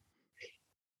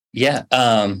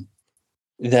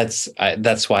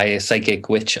 That's why a psychic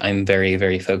witch, I'm very,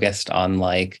 very focused on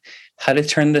like how to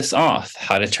turn this off,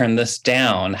 how to turn this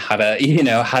down, how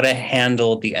to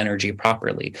handle the energy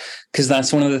properly. Because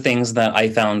that's one of the things that I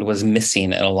found was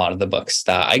missing in a lot of the books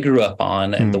that I grew up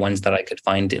on and the ones that I could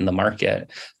find in the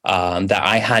market, that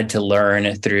I had to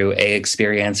learn through A,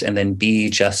 experience, and then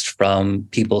B, just from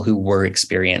people who were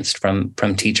experienced, from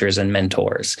teachers and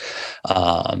mentors,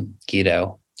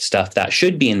 stuff that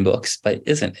should be in books, but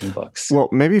isn't in books. Well,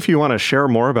 maybe if you want to share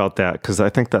more about that, because I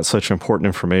think that's such important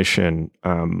information.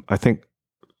 I think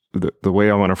the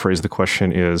way I want to phrase the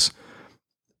question is,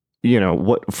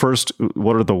 what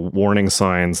are the warning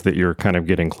signs that you're kind of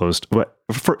getting close to?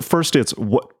 First, it's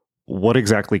what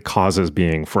exactly causes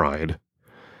being fried?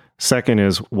 Second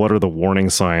is, what are the warning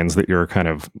signs that you're kind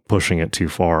of pushing it too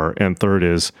far? And third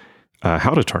is,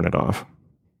 how to turn it off.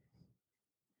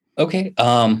 Okay.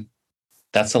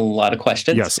 That's a lot of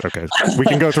questions. Yes. Okay. We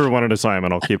can go through one at a time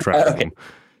and I'll keep track of them.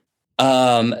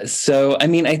 So, I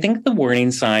mean, I think the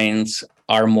warning signs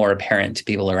are more apparent to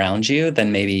people around you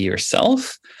than maybe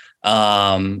yourself.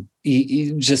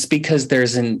 Just because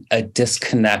there's a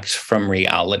disconnect from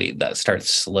reality that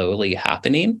starts slowly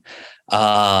happening.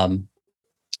 In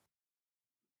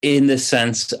the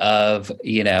sense of,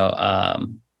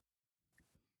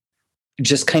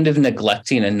 just kind of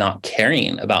neglecting and not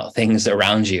caring about things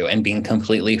around you and being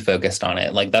completely focused on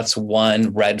it. Like, that's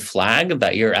one red flag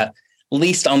that you're at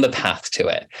least on the path to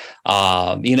it.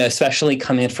 Especially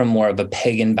coming from more of a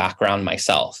pagan background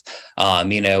myself.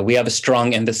 We have a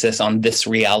strong emphasis on this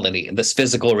reality, this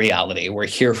physical reality. We're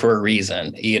here for a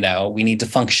reason. We need to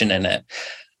function in it.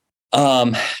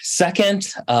 Second,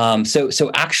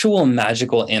 so actual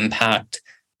magical impact,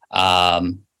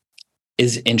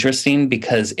 is interesting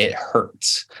because it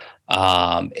hurts.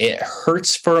 It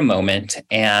hurts for a moment,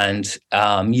 and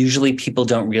usually people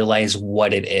don't realize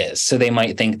what it is. So they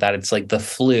might think that it's like the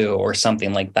flu or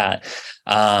something like that.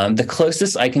 The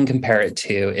closest I can compare it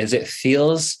to is it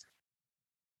feels,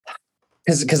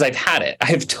 because I've had it.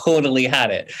 I've totally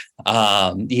had it.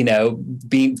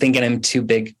 Thinking I'm too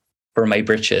big for my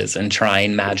britches and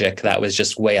trying magic that was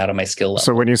just way out of my skill level.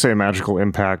 So when you say magical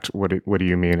impact, what do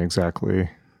you mean exactly?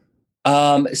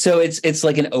 So it's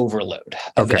like an overload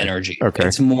of energy. Okay.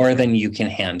 It's more than you can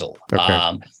handle.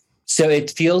 Okay. So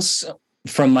it feels,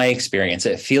 from my experience,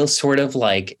 it feels sort of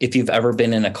like if you've ever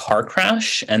been in a car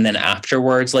crash and then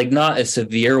afterwards, like not a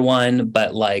severe one,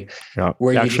 but like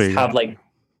where you just have like,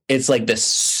 it's like this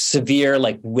severe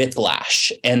like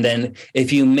whiplash. And then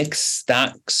if you mix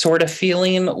that sort of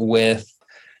feeling with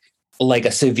like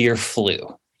a severe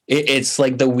flu, it's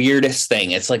like the weirdest thing.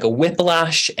 It's like a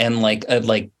whiplash and like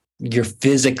you're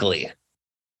physically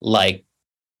like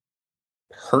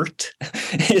hurt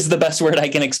is the best word I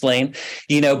can explain,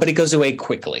 but it goes away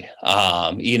quickly.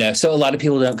 So a lot of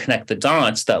people don't connect the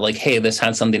dots that like, hey, this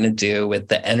had something to do with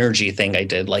the energy thing I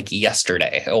did like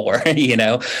yesterday or,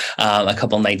 a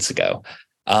couple nights ago.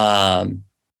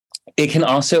 It can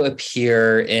also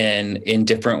appear in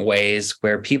different ways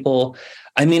where people,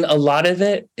 a lot of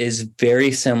it is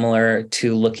very similar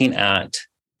to looking at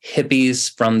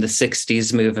hippies from the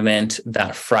 60s movement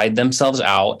that fried themselves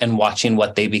out and watching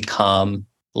what they become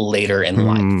later in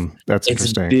life. That's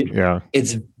interesting. Yeah.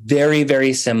 It's very,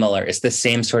 very similar. It's the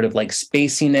same sort of like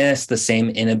spaciness, the same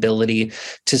inability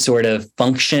to sort of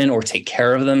function or take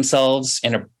care of themselves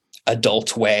in an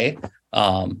adult way.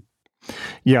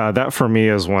 Yeah, that for me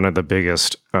is one of the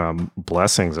biggest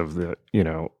blessings of the,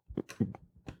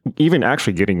 even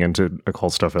actually getting into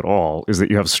occult stuff at all is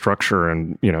that you have structure,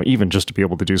 and, you know, even just to be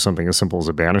able to do something as simple as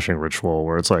a banishing ritual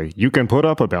where it's like, you can put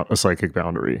up about a psychic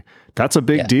boundary. That's a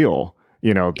big deal.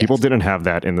 You know, people didn't have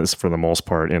that in this for the most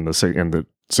part in the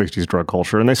 60s drug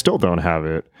culture, and they still don't have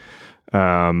it.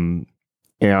 And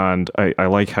I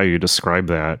like how you describe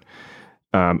that.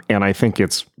 And I think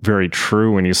it's very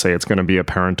true when you say it's going to be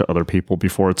apparent to other people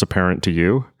before it's apparent to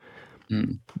you.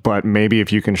 But maybe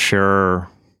if you can share,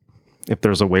 if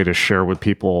there's a way to share with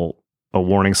people a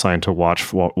warning sign to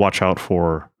watch out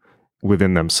for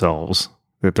within themselves,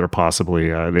 that they're possibly,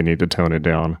 they need to tone it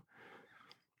down.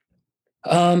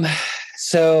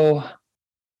 So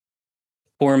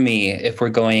for me, if we're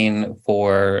going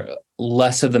for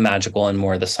less of the magical and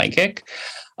more of the psychic,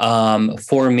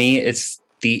 for me, it's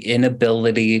the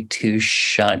inability to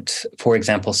shut, for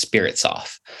example, spirits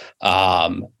off.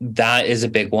 That is a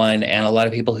big one. And a lot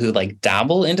of people who like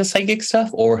dabble into psychic stuff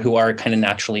or who are kind of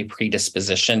naturally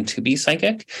predispositioned to be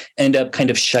psychic end up kind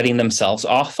of shutting themselves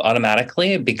off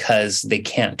automatically because they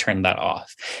can't turn that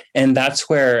off. And that's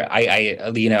where I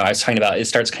was talking about, it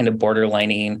starts kind of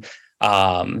borderlining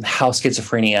how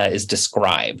schizophrenia is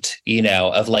described, you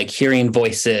know, of like hearing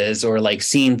voices or like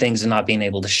seeing things and not being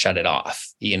able to shut it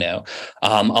off, you know,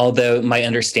 although my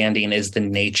understanding is the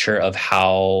nature of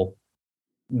how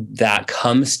that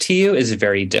comes to you is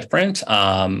very different.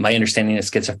 My understanding of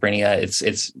schizophrenia,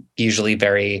 it's usually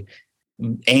very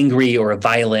angry or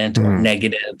violent or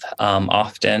negative,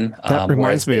 often. That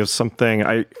reminds me of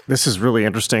something. This is really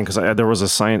interesting because I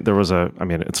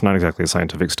mean, it's not exactly a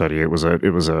scientific study. It was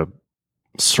a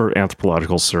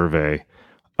anthropological survey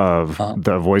of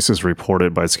the voices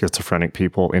reported by schizophrenic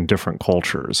people in different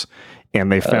cultures, and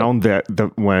they found that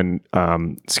when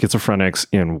schizophrenics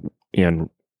in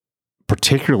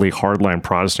particularly hardline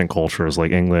Protestant cultures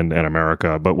like England and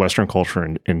America, but Western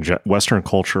culture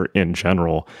in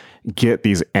general, get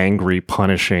these angry,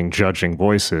 punishing, judging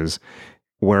voices,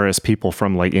 whereas people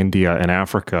from like India and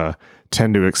Africa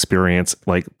tend to experience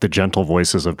like the gentle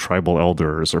voices of tribal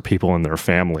elders or people in their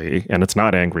family, and it's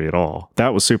not angry at all.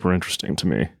 That was super interesting to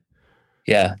me.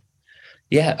 Yeah.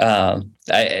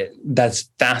 That's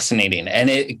fascinating, and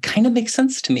it kind of makes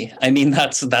sense to me. I mean,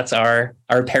 that's our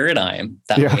paradigm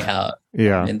that we have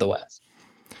in the West.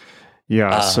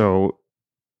 So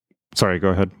sorry, go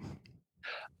ahead.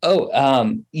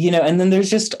 And then there's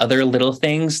just other little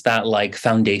things that like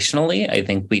foundationally, I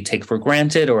think we take for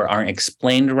granted or aren't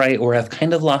explained right, or have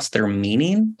kind of lost their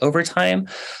meaning over time.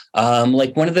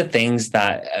 Like one of the things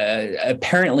that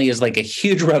apparently is like a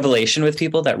huge revelation with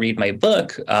people that read my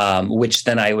book, which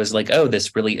then I was like, oh,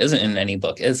 this really isn't in any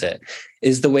book, is it?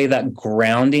 Is the way that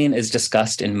grounding is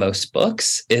discussed in most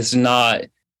books is not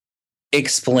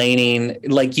explaining,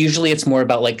 like usually it's more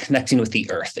about like connecting with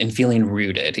the earth and feeling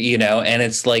rooted, you know, and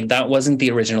it's like that wasn't the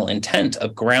original intent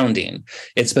of grounding.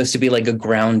 It's supposed to be like a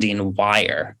grounding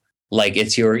wire, like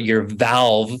it's your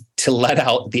valve to let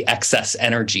out the excess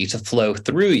energy to flow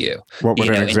through you. What would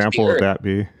an example of that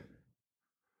be?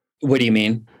 What do you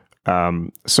mean?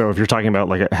 So if you're talking about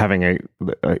like having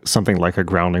something like a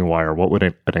grounding wire, what would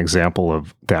an example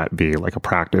of that be? Like a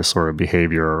practice or a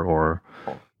behavior or?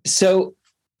 So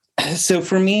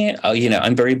for me,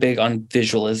 I'm very big on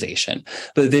visualization,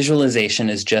 but visualization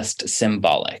is just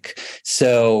symbolic.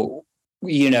 So,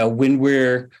 when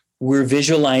we're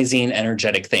visualizing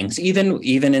energetic things,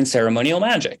 even in ceremonial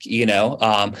magic,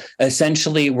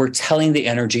 essentially we're telling the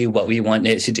energy what we want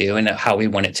it to do and how we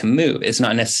want it to move. It's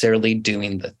not necessarily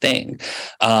doing the thing.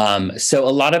 So a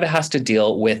lot of it has to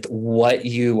deal with what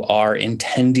you are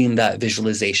intending that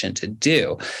visualization to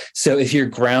do. So if you're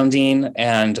grounding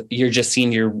and you're just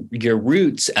seeing your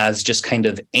roots as just kind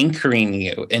of anchoring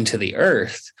you into the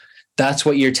earth, that's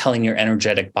what you're telling your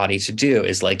energetic body to do,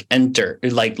 is like enter,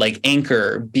 like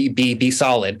anchor, be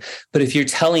solid. But if you're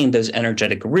telling those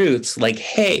energetic roots, like,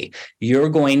 hey, you're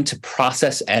going to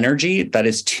process energy that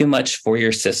is too much for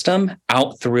your system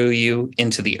out through you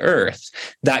into the earth,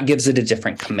 that gives it a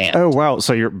different command. Oh, wow.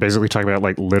 So you're basically talking about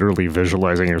like literally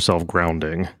visualizing yourself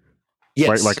grounding.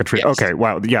 Yes. Like a tree. Yes. Okay.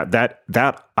 Wow. Yeah.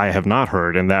 That I have not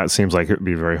heard. And that seems like it would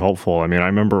be very helpful. I mean, I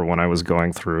remember when I was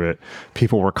going through it,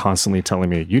 people were constantly telling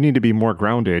me, you need to be more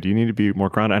grounded. You need to be more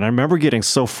grounded. And I remember getting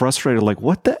so frustrated, like,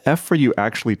 what the F are you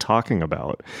actually talking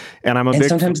about? And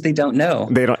sometimes they don't know.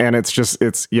 They don't. And it's just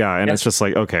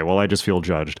like, okay, well, I just feel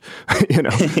judged,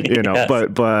 yes.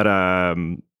 but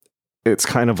it's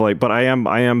kind of like, but I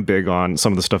am big on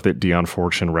some of the stuff that Dion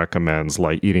Fortune recommends,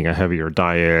 like eating a heavier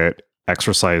diet,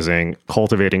 exercising,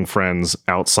 cultivating friends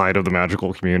outside of the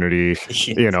magical community,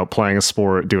 yes. Playing a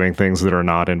sport, doing things that are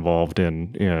not involved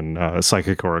in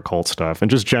psychic or occult stuff, and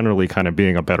just generally kind of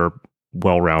being a better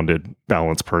well-rounded,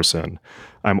 balanced person.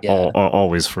 I'm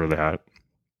always for that.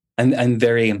 I'm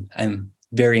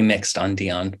very mixed on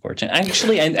Dion Fortune.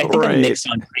 Actually, I think I'm mixed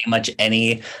on pretty much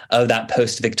any of that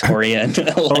post-Victorian.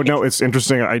 Oh no, it's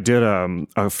interesting. I did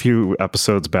a few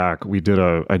episodes back. I did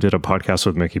a podcast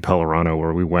with Mickey Pellerano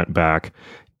where we went back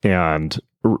and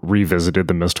revisited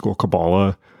the mystical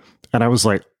Kabbalah, and I was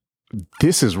like,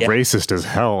 this is racist as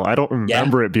hell. I don't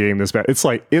remember it being this bad. It's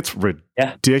like, it's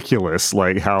ridiculous,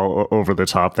 like how over the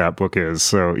top that book is.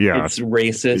 So it's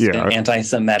racist and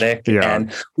anti-Semitic,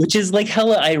 and which is like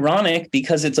hella ironic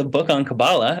because it's a book on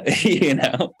Kabbalah, you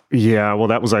know? Yeah, well,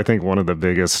 that was, I think, one of the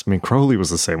biggest. I mean, Crowley was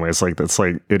the same way. It's like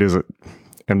it is,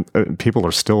 and people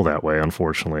are still that way,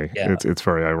 unfortunately. Yeah. It's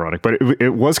very ironic, but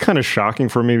it was kind of shocking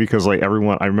for me because like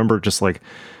everyone, I remember just like,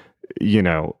 you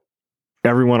know,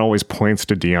 everyone always points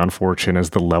to Dion Fortune as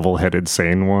the level-headed,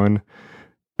 sane one,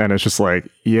 and it's just like,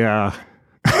 yeah.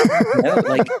 No,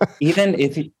 like even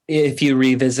if you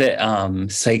revisit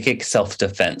psychic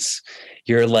self-defense,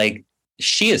 you're like,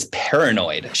 she is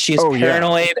paranoid. She is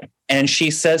paranoid, and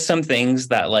she says some things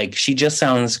that like she just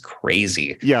sounds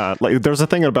crazy. Yeah, like there's a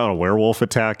thing about a werewolf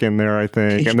attack in there, I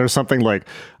think, and there's something like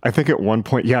I think at one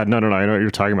point, no, I know what you're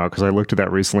talking about because I looked at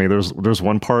that recently. There's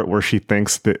one part where she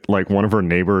thinks that like one of her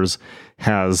neighbors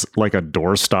has like a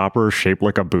door stopper shaped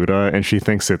like a Buddha, and she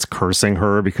thinks it's cursing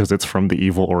her because it's from the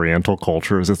evil Oriental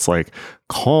cultures. It's like,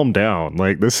 calm down,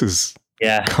 like this is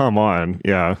come on,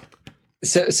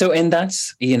 So, and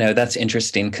that's, you know, that's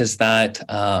interesting because that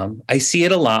I see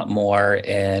it a lot more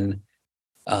in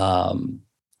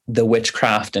the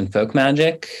witchcraft and folk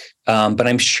magic, but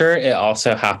I'm sure it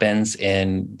also happens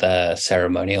in the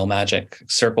ceremonial magic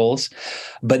circles.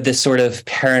 But this sort of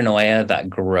paranoia that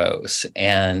grows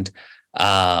and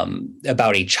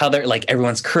about each other, like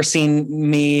everyone's cursing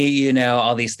me, you know,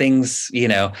 all these things, you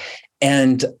know,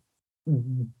 and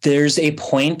there's a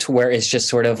point where it's just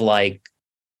sort of like,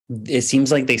 it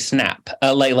seems like they snap,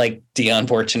 like Dion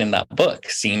Fortune in that book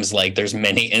seems like there's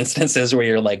many instances where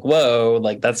you're like, whoa,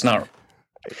 like that's not.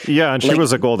 Yeah. And she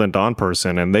was a Golden Dawn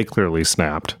person and they clearly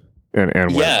snapped and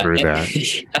went through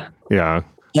that. Yeah.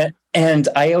 And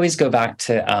I always go back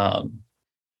to,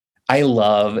 I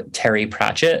love Terry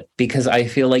Pratchett because I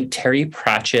feel like Terry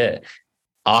Pratchett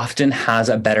often has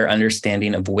a better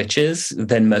understanding of witches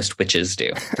than most witches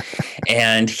do.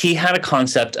 And he had a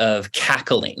concept of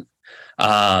cackling.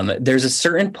 There's a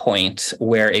certain point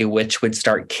where a witch would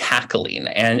start cackling,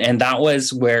 and that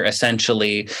was where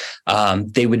essentially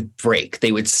they would break,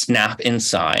 they would snap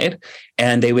inside,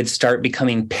 and they would start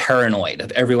becoming paranoid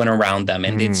of everyone around them,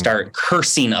 and they'd start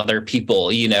cursing other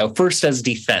people, you know, first as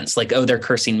defense, like, oh, they're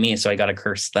cursing me, so I got to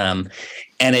curse them.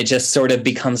 And it just sort of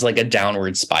becomes like a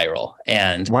downward spiral.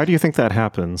 And why do you think that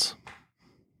happens?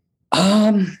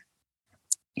 I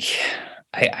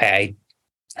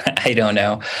don't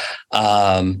know.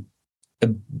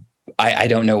 I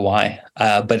don't know why,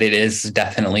 but it is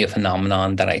definitely a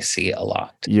phenomenon that I see a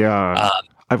lot. Yeah,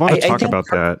 I want to talk about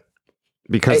that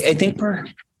because I think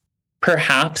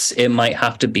perhaps it might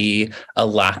have to be a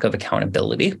lack of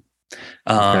accountability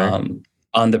on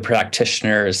the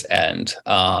practitioner's end,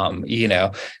 you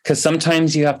know, because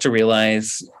sometimes you have to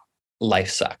realize life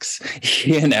sucks.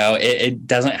 You know, it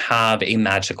doesn't have a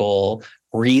magical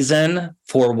reason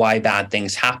for why bad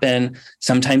things happen.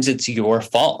 Sometimes it's your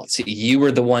fault. You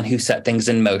were the one who set things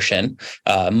in motion.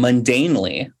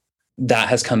 Mundanely, that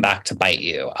has come back to bite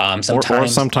you.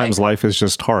 Sometimes life is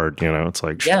just hard. You know, it's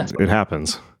like it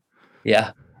happens.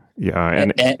 Yeah.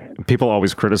 Yeah, and people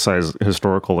always criticize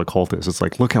historical occultists. It's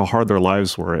like, look how hard their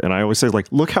lives were. And I always say, like,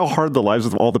 look how hard the lives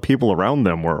of all the people around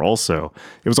them were also.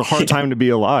 It was a hard time to be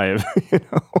alive, you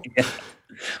know?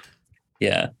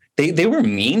 Yeah. They were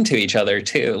mean to each other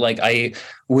too. Like I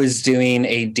was doing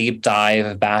a deep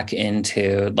dive back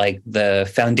into like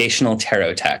the foundational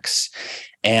tarot texts.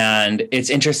 And it's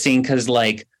interesting because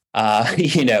like,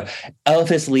 you know,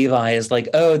 Eliphas Levi is like,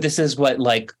 oh, this is what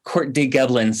like Court de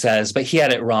Gebelin says, but he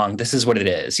had it wrong. This is what it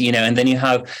is, you know. And then you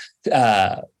have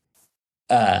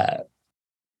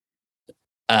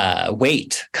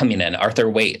Waite coming in, Arthur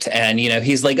Waite, and you know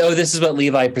he's like, oh, this is what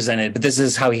Levi presented, but this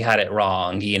is how he had it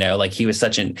wrong, you know, like he was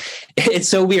it's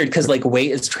so weird because like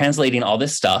Waite is translating all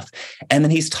this stuff and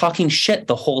then he's talking shit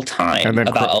the whole time, and then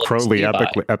Crowley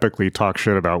epically talk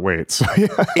shit about Waite. So, yeah.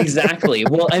 Exactly.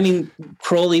 Well, I mean,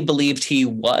 Crowley believed he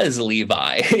was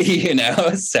Levi, you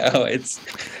know, so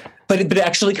but it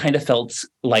actually kind of felt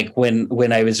like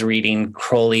when I was reading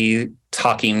Crowley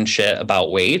talking shit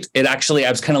about Waite, I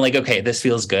was kind of like, okay, this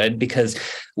feels good because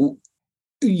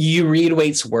you read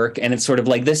Waite's work and it's sort of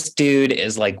like, this dude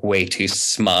is like way too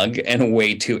smug and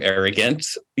way too arrogant,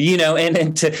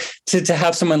 and to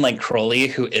have someone like Crowley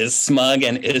who is smug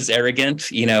and is arrogant,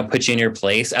 put you in your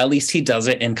place. At least he does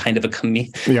it in kind of a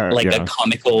a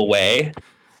comical way.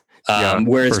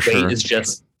 Whereas Waite is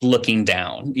just looking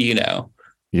down,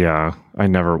 Yeah, I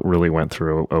never really went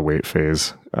through a Waite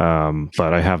phase,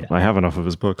 but I have enough of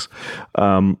his books.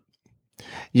 I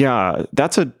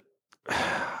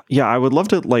would love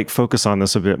to like focus on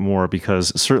this a bit more,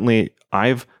 because certainly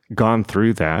I've gone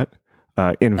through that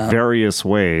in various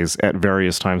ways at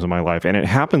various times in my life, and it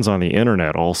happens on the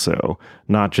internet also,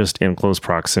 not just in close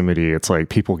proximity. It's like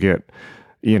people get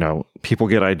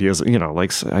ideas,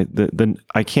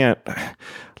 I can't,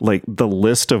 like, the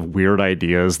list of weird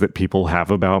ideas that people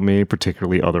have about me,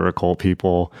 particularly other occult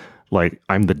people. Like,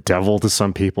 I'm the devil to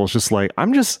some people. It's just like,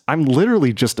 I'm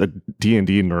literally just a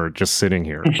D&D nerd just sitting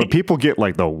here. But people get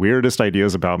like the weirdest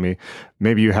ideas about me.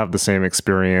 Maybe you have the same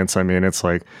experience. I mean, it's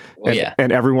like,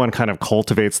 and everyone kind of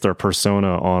cultivates their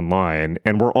persona online.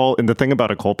 And the thing about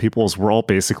occult people is we're all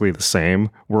basically the same.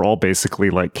 We're all basically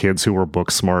like kids who were book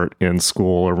smart in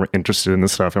school or were interested in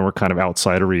this stuff, and we're kind of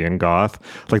outsidery and goth.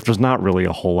 Like, there's not really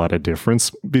a whole lot of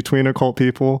difference between occult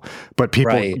people, but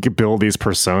people build these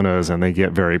personas and they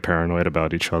get very paranoid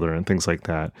about each other and things like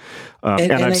that.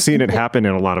 And I've seen it happen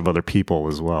in a lot of other people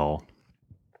as well.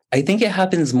 I think it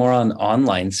happens more on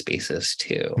online spaces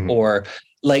too, or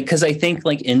like, because I think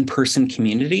like in-person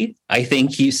community, I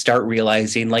think you start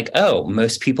realizing like, oh,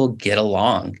 most people get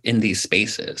along in these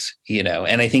spaces,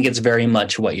 and I think it's very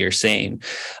much what you're saying.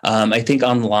 I think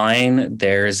online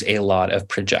there's a lot of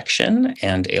projection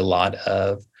and a lot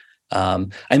of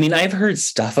I've heard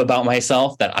stuff about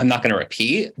myself that I'm not going to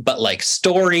repeat, but like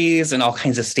stories and all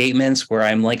kinds of statements where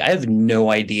I'm like, I have no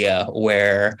idea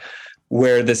where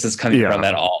this is coming from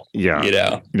at all.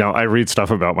 Yeah. I read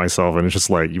stuff about myself and it's just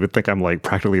like, you would think I'm like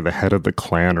practically the head of the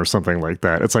clan or something like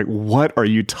that. It's like, what are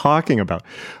you talking about?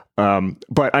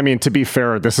 But I mean, to be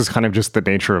fair, this is kind of just the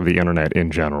nature of the internet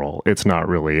in general. It's not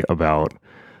really about,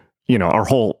 our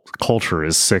whole culture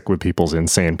is sick with people's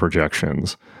insane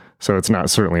projections. So it's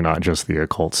certainly not just the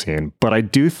occult scene. But I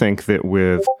do think that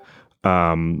with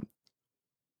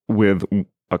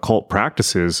occult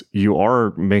practices, you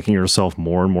are making yourself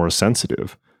more and more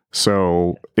sensitive.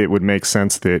 So it would make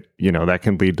sense that, that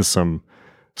can lead to some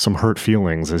hurt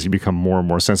feelings as you become more and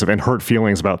more sensitive, and hurt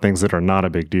feelings about things that are not a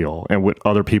big deal and what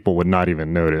other people would not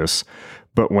even notice.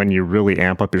 But when you really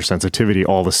amp up your sensitivity,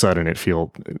 all of a sudden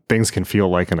things can feel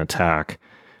like an attack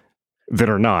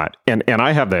that are not. And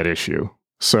I have that issue.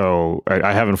 So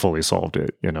I haven't fully solved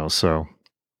it, so.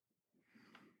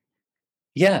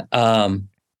 Yeah. I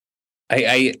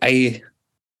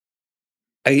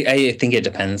think it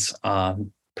depends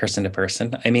person to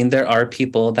person. I mean, there are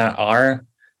people that are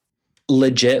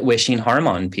legit wishing harm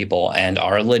on people and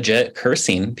are legit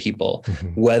cursing people,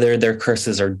 whether their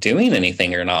curses are doing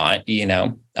anything or not,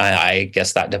 I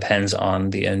guess that depends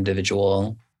on the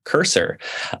individual cursor.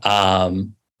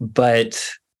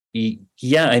 But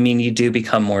yeah, you do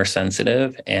become more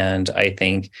sensitive. And I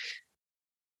think,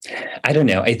 I don't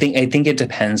know, I think it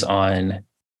depends on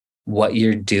what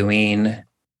you're doing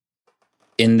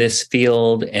in this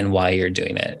field and why you're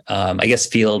doing it. I guess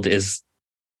field is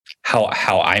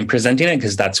how I'm presenting it,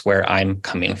 because that's where I'm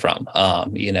coming from.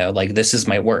 Like, this is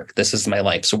my work. This is my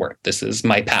life's work. This is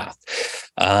my path.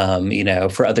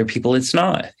 For other people, it's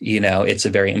not, it's a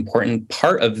very important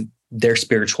part of their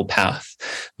spiritual path,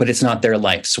 but it's not their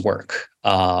life's work.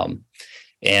 And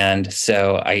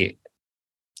so I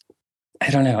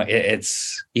don't know.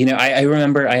 It's, I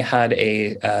remember I had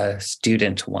a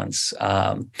student once.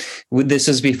 This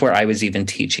was before I was even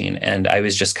teaching, and I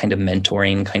was just kind of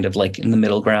mentoring, kind of like in the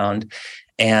middle ground.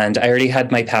 And I already had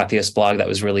my Patheos blog that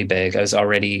was really big. I was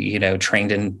already,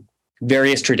 trained in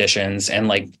various traditions and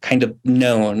like kind of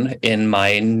known in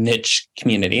my niche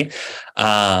community.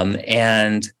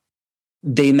 And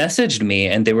they messaged me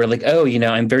and they were like, oh,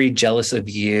 I'm very jealous of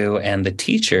you and the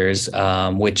teachers,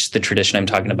 which the tradition I'm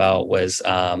talking about was,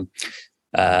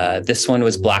 this one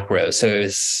was Black Rose. So it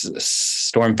was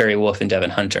Storm Fairy Wolf and Devin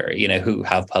Hunter, who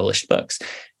have published books.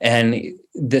 And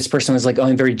this person was like, oh,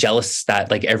 I'm very jealous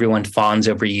that like everyone fawns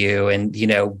over you and,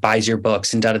 buys your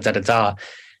books and da-da-da-da-da.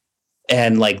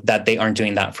 And like that they aren't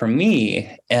doing that for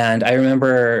me. And I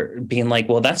remember being like,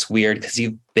 well, that's weird, because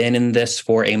you've been in this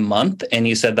for a month and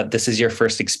you said that this is your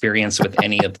first experience with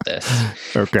any of this.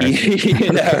 Okay.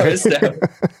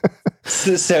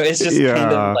 So it's just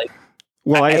kind of like,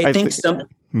 well, I think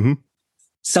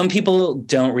some people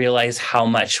don't realize how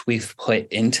much we've put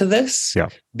into this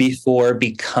before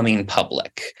becoming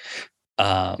public.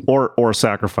 or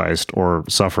sacrificed or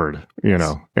suffered,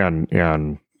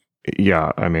 and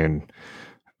yeah, I mean,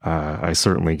 I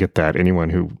certainly get that.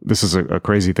 This is a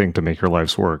crazy thing to make your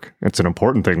life's work. It's an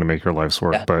important thing to make your life's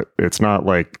work, but it's not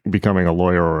like becoming a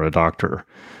lawyer or a doctor,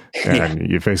 and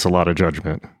you face a lot of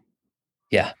judgment.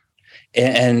 Yeah.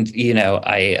 And,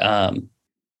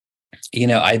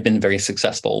 I've been very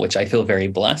successful, which I feel very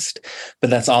blessed, but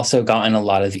that's also gotten a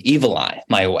lot of evil eye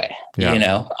my way,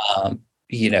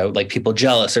 like people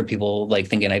jealous or people like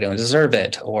thinking I don't deserve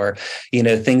it or,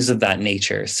 things of that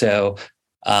nature. So,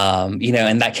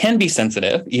 and that can be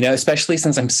sensitive, especially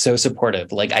since I'm so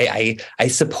supportive. Like I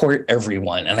support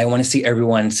everyone and I want to see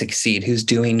everyone succeed who's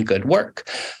doing good work.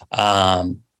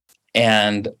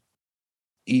 And,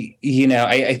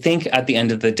 I think at the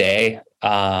end of the day,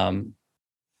 for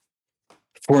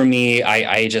me,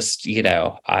 I just,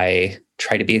 I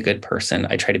try to be a good person.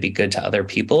 I try to be good to other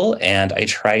people. And I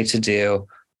try to do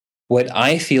what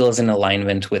I feel is in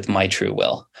alignment with my true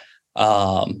will,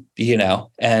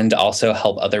 and also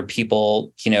help other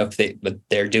people, if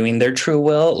they're doing their true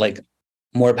will, like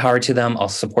more power to them. I'll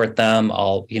support them.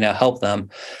 I'll, help them.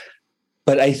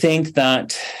 But I think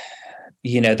that,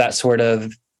 that sort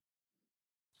of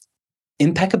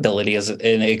impeccability is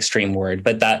an extreme word,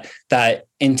 but that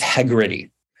integrity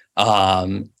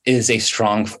is a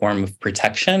strong form of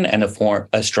protection and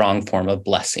a strong form of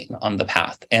blessing on the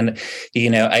path. And,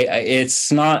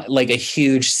 it's not like a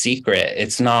huge secret.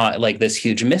 It's not like this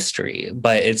huge mystery,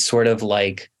 but it's sort of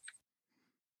like,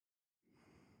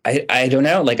 I don't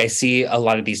know, like I see a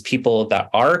lot of these people that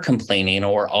are complaining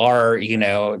or are,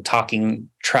 talking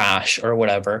trash or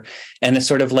whatever. And it's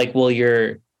sort of like, well,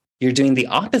 you're doing the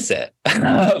opposite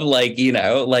of like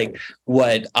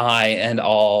what I and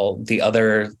all the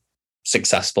other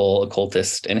successful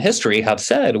occultists in history have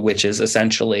said, which is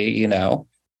essentially,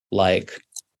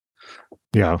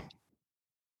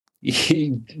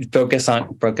 focus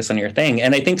on your thing.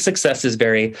 And I think success is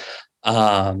very,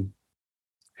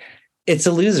 it's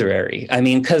illusory. I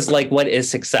mean, because like, what is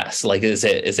success? Like, is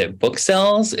it book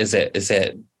sales? Is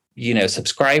it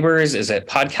subscribers? Is it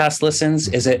podcast listens?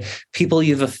 Is it people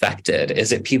you've affected?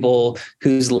 Is it people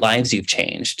whose lives you've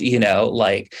changed?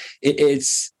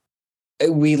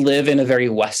 We live in a very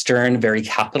Western, very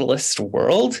capitalist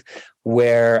world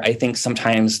where I think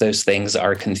sometimes those things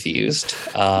are confused.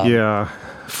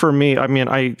 For me, I mean,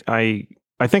 I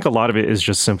think a lot of it is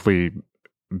just simply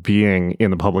being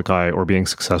in the public eye or being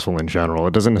successful in general.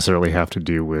 It doesn't necessarily have to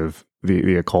do with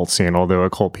the occult scene, although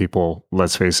occult people,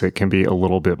 let's face it, can be a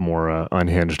little bit more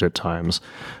unhinged at times.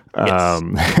 Yes.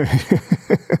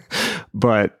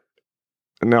 But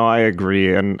no, I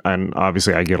agree. And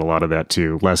obviously I get a lot of that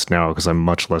too. Less now because I'm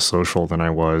much less social than I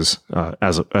was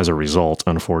as a result,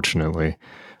 unfortunately,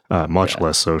 much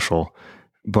less social.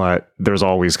 But there's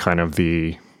always kind of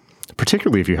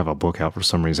particularly if you have a book out for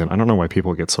some reason. I don't know why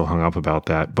people get so hung up about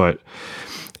that, but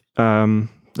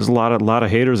there's a lot of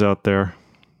haters out there.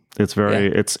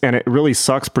 And it really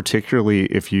sucks, particularly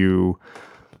if you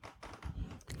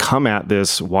come at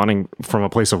this from a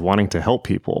place of wanting to help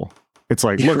people. It's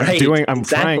like, look, I'm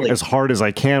trying as hard as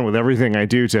I can with everything I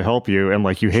do to help you, and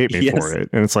like you hate me for it.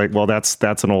 And it's like, well, that's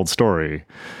an old story.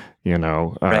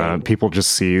 People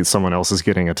just see someone else is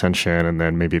getting attention and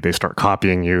then maybe they start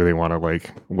copying you. They want to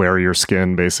like wear your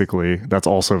skin, basically. That's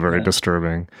also very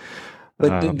disturbing.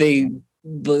 But they,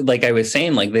 like I was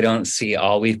saying, like they don't see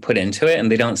all we've put into it,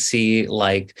 and they don't see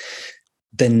like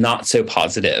the not so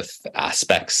positive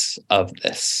aspects of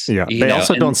this. Yeah. They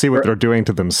also don't see what they're doing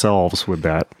to themselves with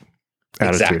that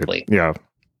attitude. Exactly. Yeah.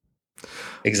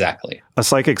 Exactly. A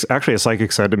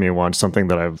psychic said to me once something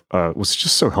that was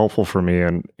just so helpful for me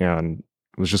and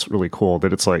it was just really cool,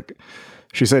 that it's like,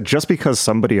 she said, just because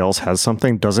somebody else has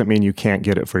something doesn't mean you can't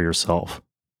get it for yourself.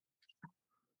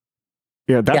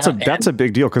 Yeah, that's a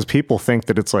big deal, because people think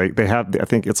that it's like I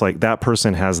think it's like that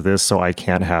person has this, so I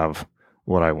can't have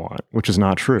what I want, which is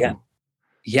not true.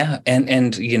 Yeah.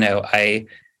 And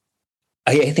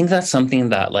I think that's something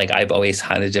that like I've always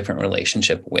had a different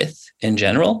relationship with in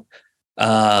general.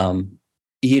 Part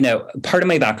of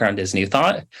my background is New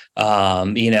Thought.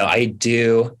 I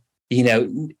do,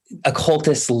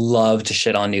 occultists love to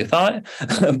shit on New Thought,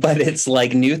 but it's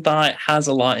like New Thought has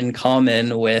a lot in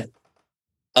common with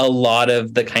a lot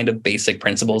of the kind of basic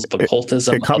principles of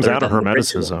occultism. It comes out of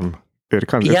Hermeticism. It's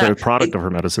a product of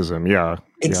Hermeticism. Yeah.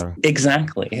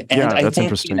 Exactly. And I think,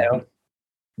 interesting.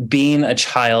 Being a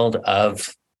child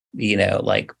of,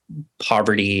 like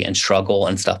poverty and struggle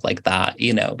and stuff like that,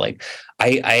 like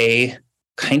I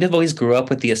kind of always grew up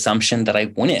with the assumption that I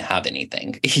wouldn't have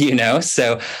anything,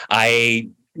 so I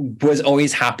was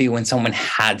always happy when someone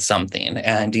had something,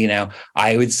 and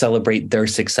I would celebrate their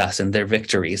success and their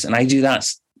victories, and I do that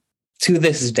to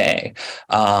this day.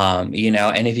 And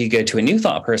if you go to a new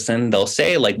thought person, they'll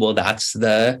say like, well, that's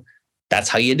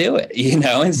how you do it,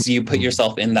 and so you put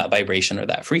yourself in that vibration or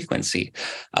that frequency.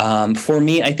 For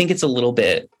me, I think it's a little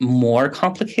bit more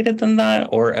complicated than that,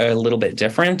 or a little bit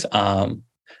different.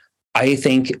 I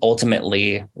think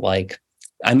ultimately, like,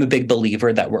 I'm a big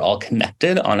believer that we're all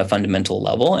connected on a fundamental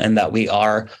level, and that we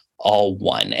are all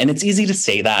one. And it's easy to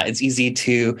say that. It's easy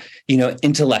to,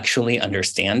 intellectually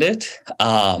understand it.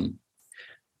 But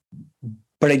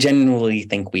I genuinely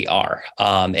think we are.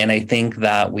 And I think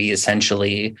that we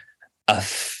essentially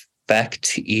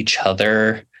affect each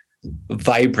other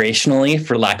vibrationally,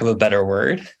 for lack of a better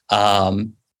word,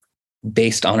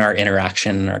 based on our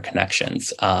interaction and our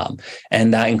connections.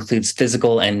 And that includes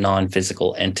physical and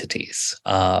non-physical entities.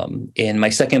 In my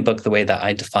second book, the way that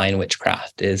I define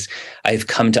witchcraft is I've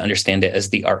come to understand it as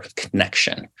the art of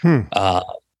connection.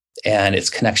 And it's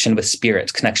connection with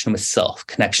spirit, connection with self,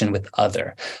 connection with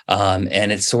other.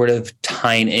 And it's sort of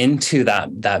tying into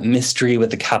that mystery with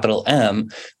the capital M,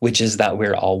 which is that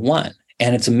we're all one.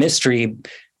 And it's a mystery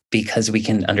because we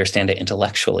can understand it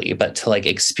intellectually, but to like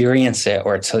experience it,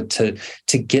 or to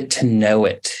get to know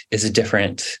it, is a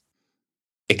different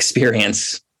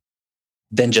experience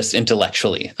than just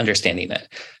intellectually understanding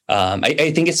it.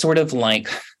 I think it's sort of like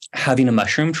having a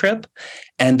mushroom trip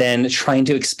and then trying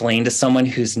to explain to someone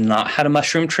who's not had a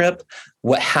mushroom trip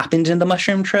what happened in the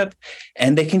mushroom trip,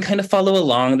 and they can kind of follow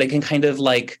along. They can kind of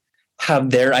like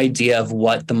have their idea of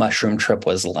what the mushroom trip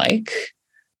was like,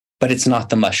 but it's not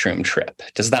the mushroom trip.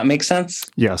 Does that make sense?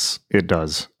 Yes, it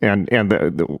does. And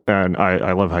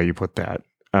I love how you put that.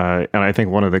 And I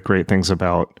think one of the great things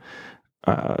about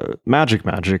magic,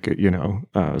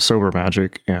 sober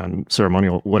magic and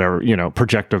ceremonial, whatever,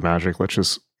 projective magic, let's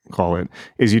just call it,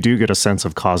 is you do get a sense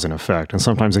of cause and effect. And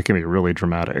sometimes it can be really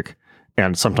dramatic,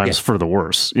 and sometimes for the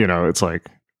worse. It's like,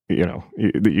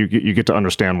 you get to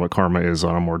understand what karma is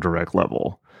on a more direct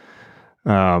level.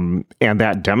 And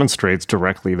that demonstrates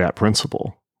directly that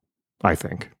principle, I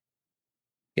think.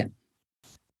 Yeah,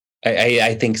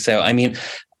 I think so. I mean,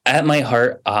 at my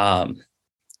heart,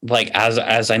 like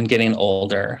as I'm getting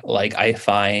older, like I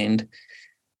find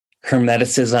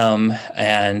Hermeticism,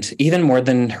 and even more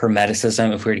than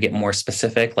Hermeticism, if we were to get more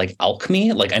specific, like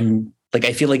alchemy,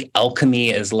 I feel like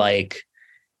alchemy is like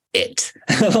it.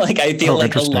 Like I feel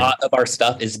like a lot of our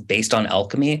stuff is based on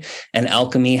alchemy, and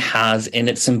alchemy has in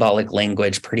its symbolic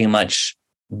language pretty much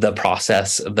the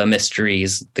process, the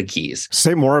mysteries, the keys.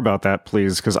 Say more about that,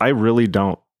 please, because I really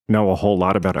don't know a whole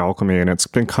lot about alchemy, and it's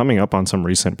been coming up on some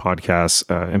recent podcasts,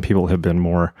 and people have been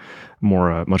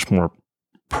much more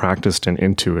practiced and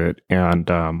into it. And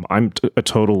I'm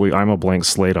a blank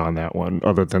slate on that one,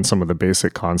 other than some of the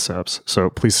basic concepts. So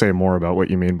please say more about what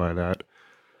you mean by that.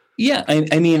 Yeah,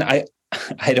 I mean, I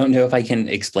don't know if I can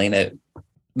explain it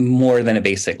more than a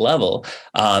basic level.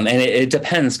 And it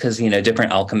depends, because,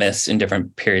 different alchemists in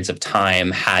different periods of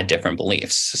time had different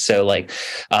beliefs. So like,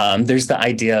 there's the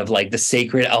idea of like the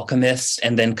sacred alchemist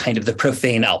and then kind of the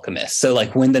profane alchemist. So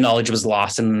like when the knowledge was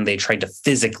lost and then they tried to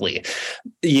physically,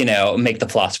 make the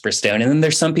philosopher's stone. And then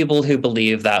there's some people who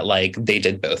believe that like they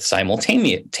did both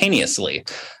simultaneously.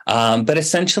 But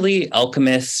essentially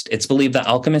it's believed that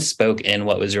alchemists spoke in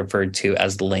what was referred to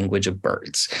as the language of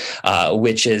birds,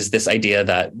 which is this idea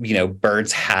that,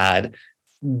 birds had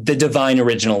the divine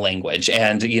original language.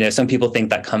 And, some people think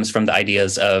that comes from the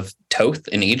ideas of Thoth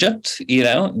in Egypt,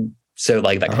 so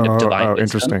like that kind of divine wisdom.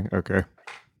 Interesting. Okay.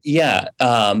 Yeah.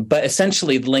 But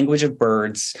essentially the language of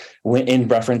birds, in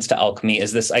reference to alchemy,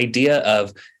 is this idea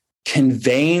of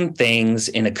conveying things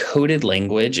in a coded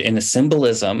language, in a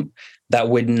symbolism that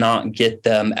would not get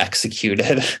them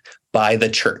executed by the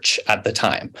church at the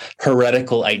time,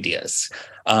 heretical ideas.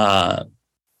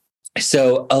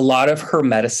 So a lot of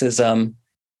Hermeticism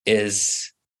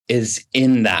is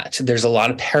in that. There's a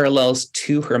lot of parallels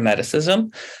to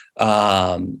Hermeticism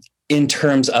in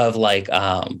terms of like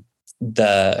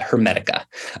the Hermetica.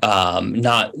 I'm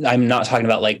not talking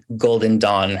about like Golden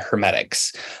Dawn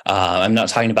Hermetics. I'm not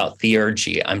talking about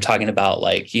theurgy. I'm talking about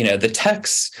like, the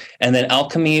texts. And then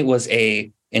alchemy was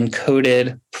a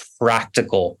encoded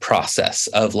practical process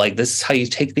of like, this is how you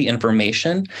take the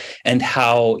information and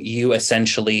how you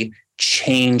essentially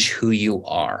change who you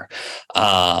are.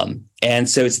 And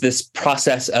so it's this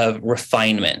process of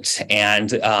refinement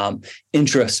and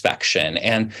introspection.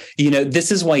 And,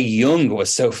 this is why Jung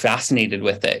was so fascinated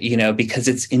with it, because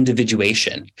it's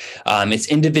individuation. It's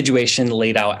individuation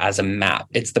laid out as a map.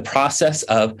 It's the process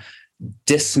of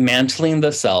dismantling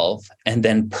the self and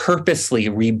then purposely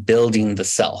rebuilding the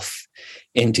self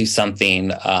into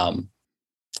something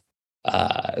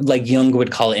like Jung would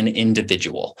call it an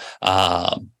individual,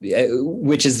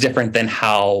 which is different than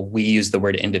how we use the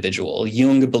word individual.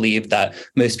 Jung believed that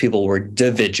most people were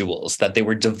dividuals, that they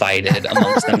were divided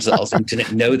amongst themselves and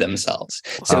didn't know themselves.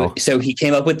 Wow. So he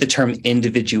came up with the term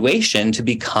individuation to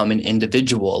become an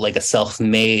individual, like a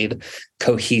self-made,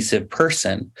 cohesive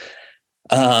person.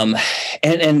 And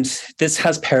this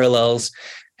has parallels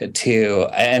to,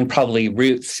 and probably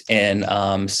roots in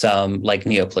some like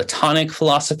Neoplatonic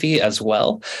philosophy as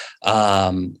well.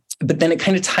 But then it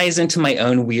kind of ties into my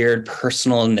own weird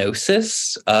personal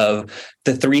gnosis of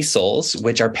the three souls,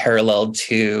 which are parallel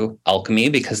to alchemy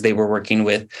because they were working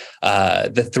with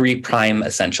the three prime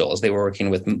essentials. They were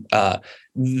working with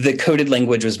the coded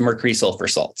language was mercury, sulfur,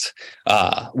 salt,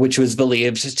 which was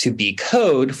believed to be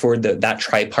code for that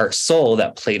tripart soul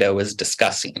that Plato was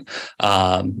discussing,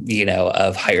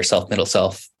 of higher self, middle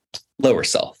self, lower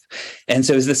self. And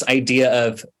so it's this idea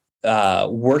of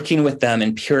working with them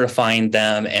and purifying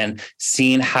them and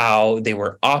seeing how they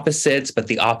were opposites, but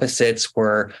the opposites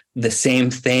were the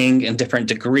same thing in different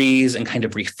degrees and kind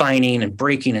of refining and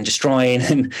breaking and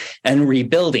destroying and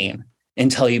rebuilding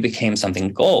until you became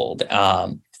something gold.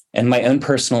 And my own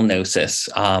personal gnosis,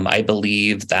 I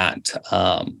believe that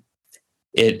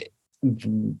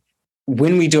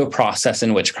when we do a process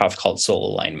in witchcraft called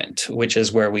soul alignment, which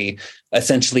is where we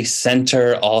essentially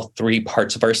center all three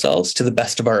parts of ourselves to the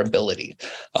best of our ability,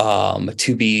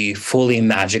 to be fully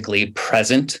magically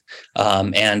present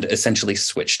and essentially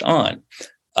switched on.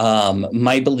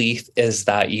 My belief is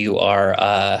that you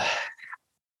are...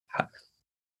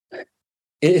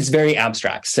 it's very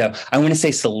abstract. So I want to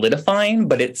say solidifying,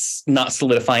 but it's not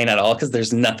solidifying at all because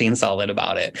there's nothing solid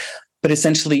about it. But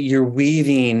essentially, you're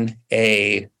weaving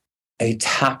a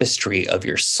tapestry of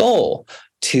your soul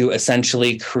to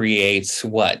essentially create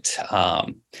what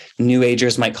New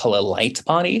Agers might call a light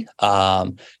body.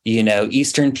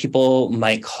 Eastern people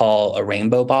might call a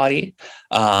rainbow body.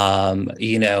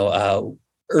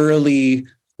 Early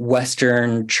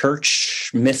Western church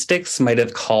mystics might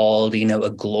have called, a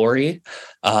glory.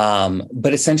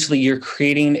 But essentially, you're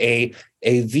creating a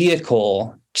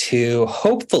vehicle to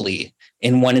hopefully,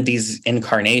 in one of these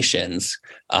incarnations,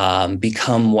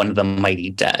 become one of the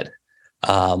mighty dead,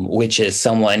 which is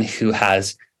someone who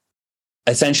has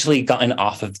essentially gotten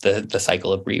off of the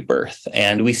cycle of rebirth.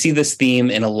 And we see this theme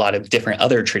in a lot of different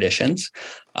other traditions.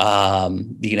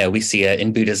 We see it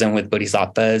in Buddhism with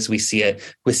bodhisattvas. We see it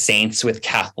with saints, with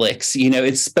Catholics.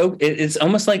 It's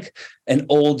almost like an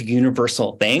old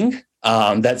universal thing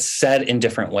that's said in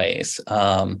different ways.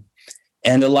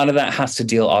 And a lot of that has to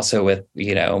deal also with,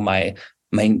 my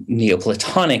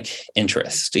Neoplatonic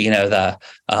interest. The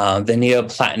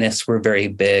Neoplatonists were very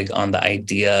big on the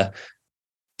idea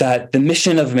that the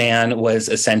mission of man was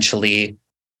essentially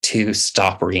to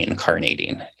stop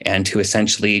reincarnating and to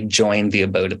essentially join the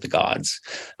abode of the gods.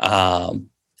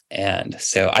 And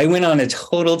so I went on a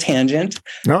total tangent.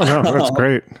 No, that's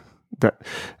great.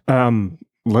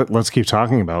 Let's keep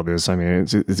talking about this. I mean,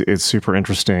 it's super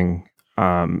interesting.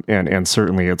 And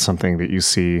certainly it's something that you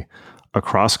see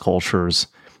across cultures.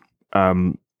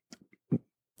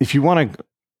 If you want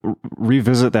to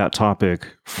revisit that topic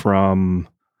from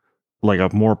like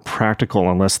a more practical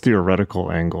and less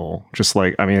theoretical angle, just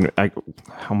like, how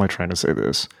am I trying to say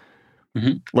this?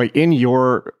 Mm-hmm. Like in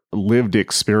your lived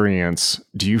experience,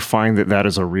 do you find that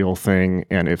is a real thing?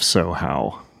 And if so,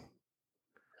 how?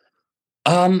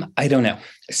 I don't know.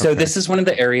 So This is one of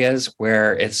the areas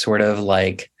where it's sort of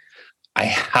like, I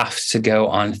have to go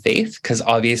on faith because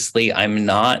obviously I'm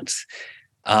not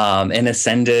an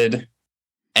ascended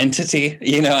entity.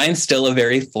 I'm still a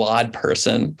very flawed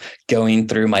person going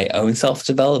through my own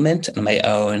self-development and my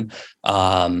own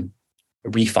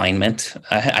refinement.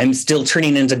 I'm still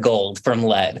turning into gold from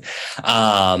lead.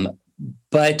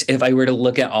 But if I were to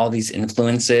look at all these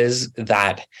influences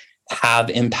that have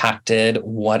impacted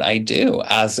what I do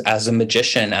as a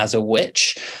magician, as a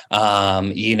witch,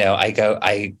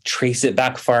 I trace it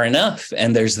back far enough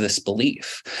and there's this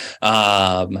belief.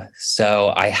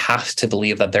 So I have to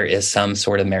believe that there is some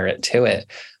sort of merit to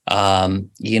it.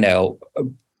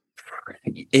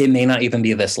 It may not even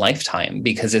be this lifetime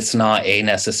because it's not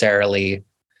necessarily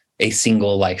a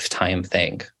single lifetime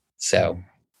thing. So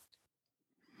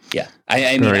yeah,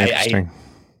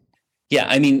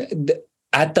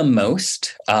 at the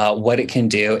most, what it can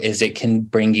do is it can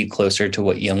bring you closer to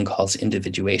what Jung calls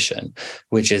individuation,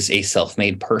 which is a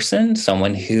self-made person,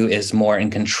 someone who is more in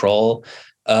control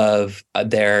of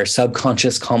their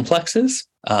subconscious complexes.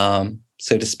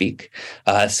 so to speak,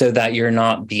 so that you're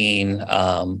not being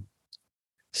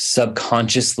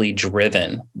subconsciously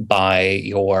driven by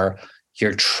your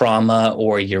trauma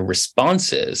or your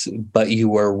responses, but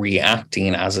you are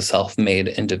reacting as a self-made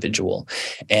individual.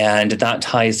 And that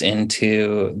ties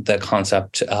into the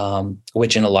concept,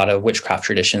 which in a lot of witchcraft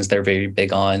traditions, they're very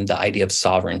big on the idea of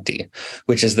sovereignty,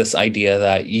 which is this idea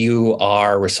that you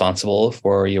are responsible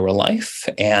for your life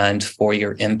and for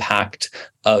your impact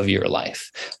of your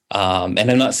life. And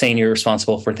I'm not saying you're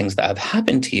responsible for things that have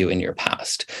happened to you in your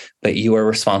past, but you are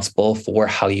responsible for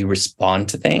how you respond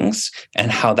to things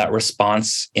and how that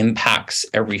response impacts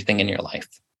everything in your life.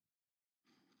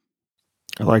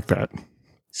 I like that.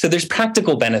 So there's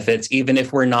practical benefits, even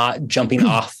if we're not jumping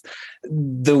off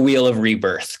the wheel of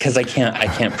rebirth, because I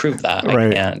can't prove that.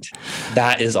 Right. I can't.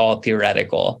 That is all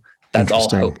theoretical. That's all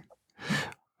hope.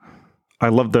 I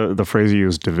love the phrase you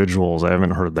used, individuals. I haven't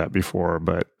heard that before,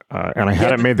 but and I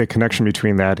hadn't made the connection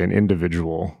between that and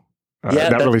individual.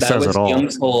 That really says it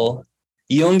all.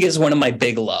 Jung is one of my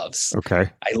big loves.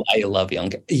 Okay. I love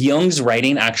Jung. Jung's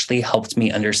writing actually helped me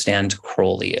understand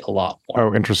Crowley a lot more.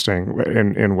 Oh, interesting.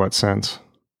 In what sense?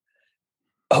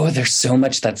 Oh, there's so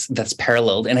much that's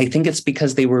paralleled. And I think it's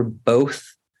because they were both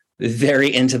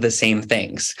very into the same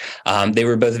things. They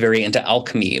were both very into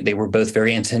alchemy. They were both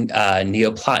very into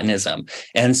Neoplatonism.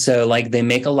 And so they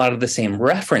make a lot of the same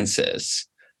references,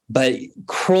 but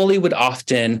Crowley would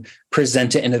often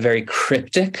present it in a very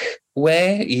cryptic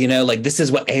way, this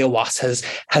is what Eowas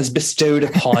has bestowed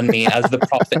upon me as the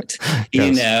prophet,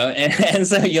 yes. And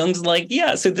so Jung's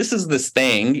so this is this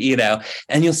thing,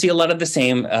 and you'll see a lot of the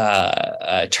same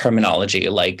terminology,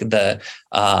 like the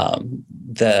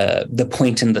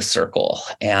point in the circle,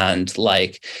 and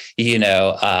the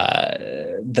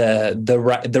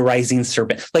rising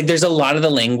serpent. There's a lot of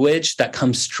the language that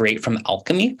comes straight from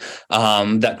alchemy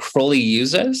that Crowley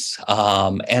uses,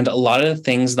 and a lot of the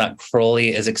things that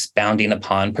Crowley is expounding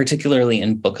upon, particularly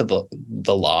in Book of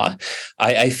the Law,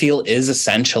 I feel is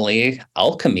essentially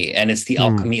alchemy, and it's the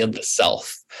alchemy of the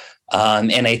self.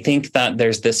 And I think that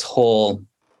there's this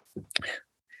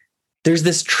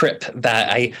trip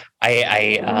that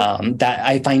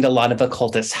I find a lot of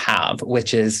occultists have,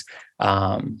 which is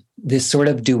this sort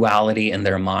of duality in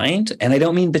their mind. And I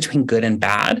don't mean between good and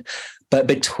bad, but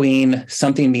between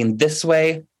something being this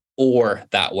way or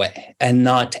that way, and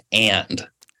not and.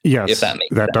 Yes,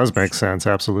 that does make sense.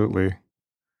 Absolutely.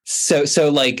 So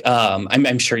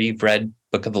I'm sure you've read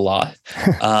Book of the Law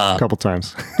a couple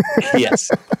times.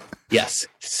 Yes.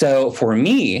 So for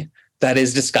me, that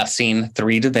is discussing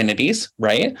three divinities,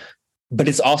 right? But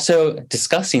it's also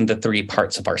discussing the three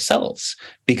parts of ourselves,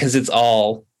 because it's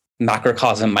all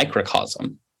macrocosm,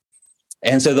 microcosm.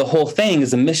 And so the whole thing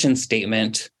is a mission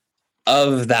statement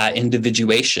of that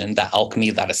individuation, that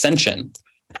alchemy, that ascension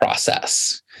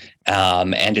process.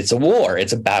 And it's a war.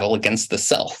 It's a battle against the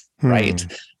self, right?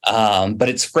 But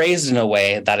it's phrased in a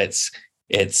way that it's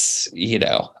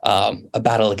a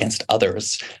battle against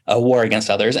others, a war against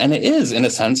others. And it is, in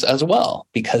a sense, as well,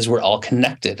 because we're all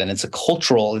connected, and it's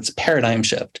it's a paradigm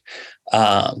shift.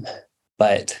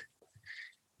 But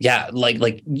yeah,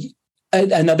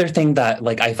 another thing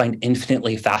that I find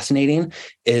infinitely fascinating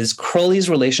is Crowley's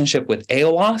relationship with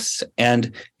Eowas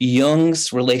and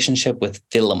Jung's relationship with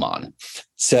Philemon.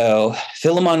 So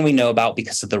Philemon we know about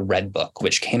because of the Red Book,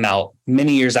 which came out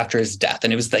many years after his death.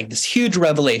 And it was this huge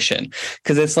revelation,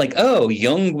 because it's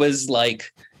Jung was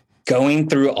going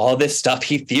through all this stuff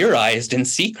he theorized in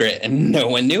secret and no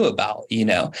one knew about,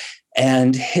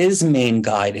 And his main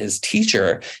guide, his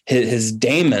teacher, his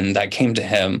daemon that came to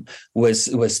him was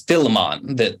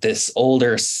Philemon, this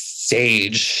older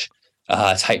sage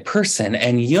type person.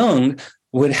 And Jung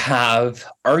would have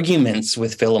arguments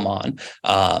with Philemon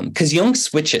because Jung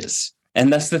switches. And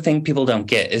that's the thing people don't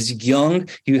get is Jung,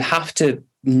 you have to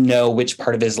know which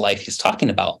part of his life he's talking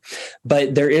about.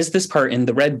 But there is this part in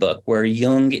the Red Book where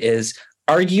Jung is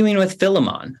arguing with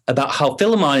Philemon about how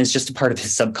Philemon is just a part of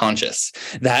his subconscious,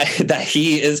 that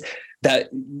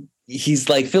he's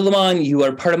like, Philemon, you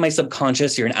are part of my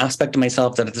subconscious. You're an aspect of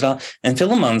myself. Da, da, da. And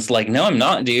Philemon's like, no, I'm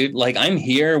not, dude. I'm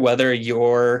here, whether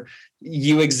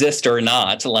you exist or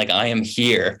not. I am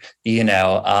here,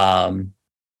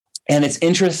 and it's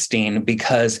interesting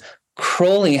because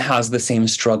Crowley has the same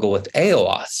struggle with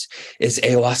Eowas. Is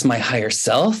Eowas my higher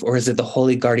self, or is it the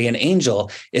holy guardian angel?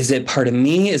 Is it part of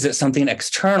me? Is it something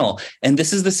external? And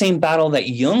this is the same battle that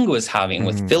Jung was having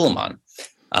with Philemon.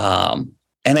 And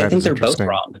I think they're both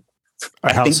wrong.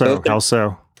 How so?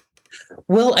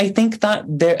 Well, I think that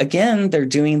they're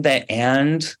doing the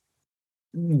and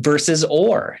versus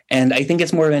or. And I think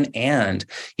it's more of an and,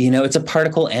 it's a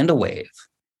particle and a wave.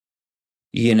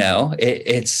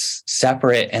 It's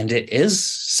separate and it is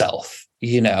self,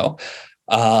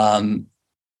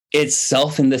 it's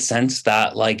self in the sense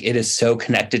that like it is so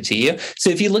connected to you. So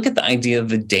if you look at the idea of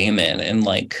the daemon in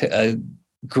like a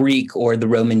Greek or the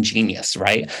Roman genius,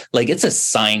 right? Like it's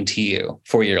assigned to you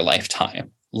for your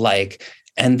lifetime. Like,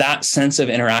 and that sense of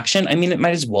interaction, I mean, it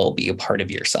might as well be a part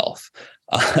of yourself.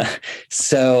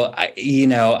 So I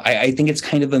think it's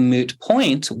kind of a moot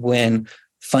point when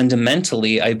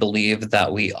fundamentally I believe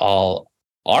that we all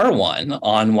are one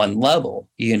on one level.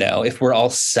 If we're all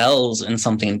cells in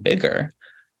something bigger,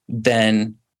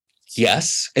 then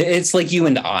yes, it's like you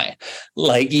and I,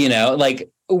 like, like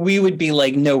we would be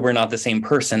like, no, we're not the same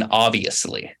person,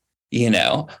 obviously,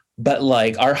 but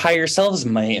like our higher selves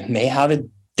may have a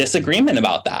disagreement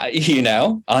about that,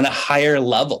 on a higher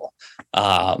level.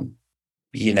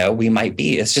 We might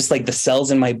be. It's just like the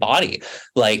cells in my body.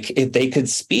 Like if they could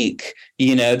speak,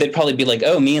 they'd probably be like,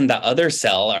 oh, me and that other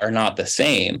cell are not the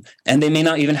same. And they may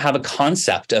not even have a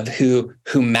concept of who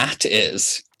Mat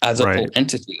is as a full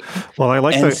entity. Well, I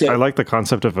like the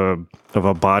concept of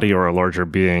a body or a larger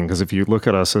being, because if you look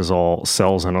at us as all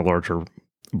cells in a larger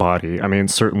body, I mean,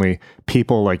 certainly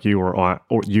people like you or I,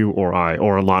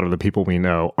 or a lot of the people we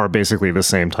know are basically the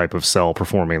same type of cell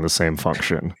performing the same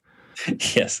function.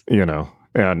 Yes.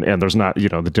 And there's not,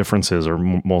 the differences are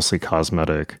mostly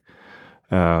cosmetic.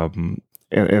 And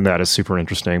that is super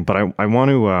interesting. But I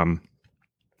want to,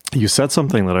 you said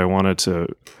something that I wanted to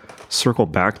circle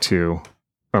back to,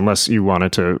 unless you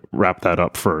wanted to wrap that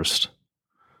up first.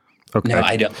 Okay. No,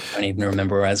 I don't even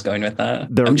remember where I was going with that.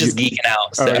 I'm just geeking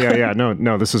out. So. Oh yeah.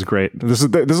 No, this is great. This is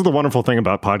the wonderful thing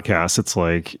about podcasts. It's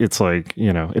like, it's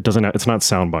not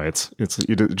sound bites. It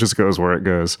just goes where it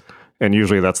goes. And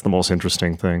usually that's the most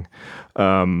interesting thing.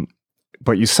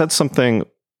 But you said something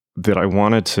that I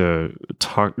wanted to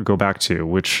go back to,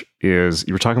 which is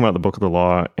you were talking about the Book of the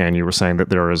Law, and you were saying that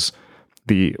there is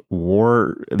the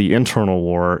war, the internal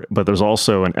war, but there's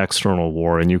also an external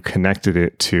war, and you connected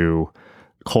it to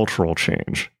cultural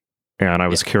change. And I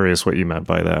was curious what you meant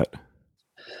by that.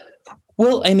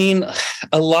 Well, I mean,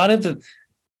 a lot of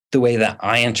the way that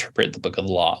I interpret the Book of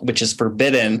the Law, which is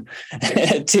forbidden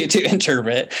to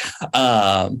interpret,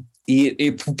 for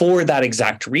that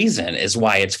exact reason is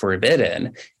why it's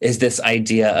forbidden, is this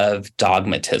idea of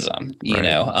dogmatism,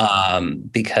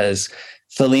 because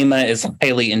Thelema is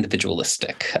highly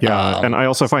individualistic. Yeah, and I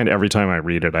also find every time I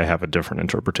read it, I have a different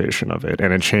interpretation of it,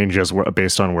 and it changes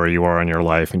based on where you are in your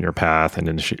life and your path and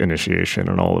initiation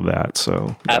and all of that.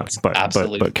 So, yeah.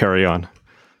 Absolutely. But carry on.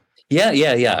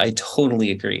 Yeah. I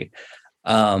totally agree.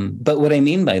 But what I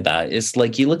mean by that is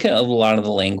like you look at a lot of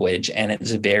the language and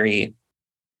it's very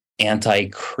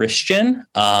anti-Christian,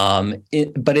 but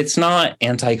it's not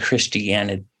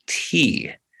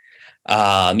anti-Christianity.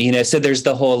 So there's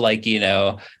the whole like,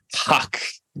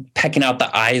 pecking out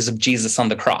the eyes of Jesus on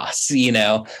the cross,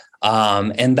 and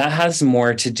that has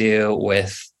more to do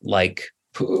with like,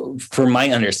 for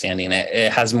my understanding,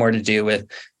 it has more to do with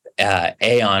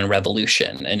aeon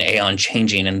revolution and aeon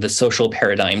changing and the social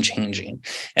paradigm changing.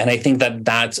 And I think that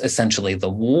that's essentially the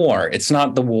war. It's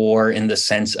not the war in the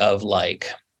sense of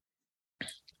like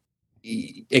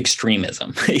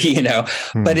extremism,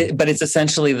 but it's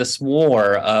essentially this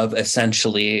war of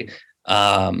essentially,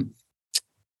 I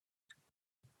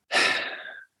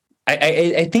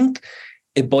think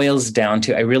it boils down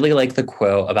to, I really like the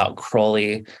quote about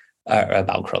Crowley,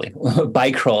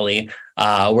 by Crowley,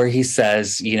 where he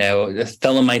says,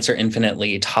 Thelemites are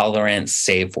infinitely tolerant,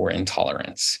 save for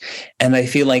intolerance. And I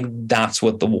feel like that's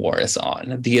what the war is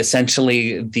on.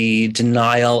 Essentially the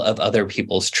denial of other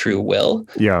people's true will.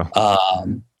 Yeah.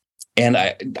 And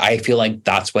I feel like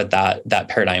that's what that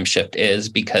paradigm shift is,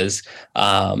 because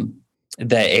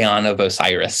the Aeon of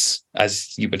Osiris,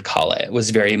 as you would call it, was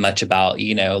very much about,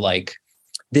 like,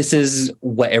 this is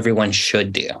what everyone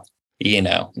should do.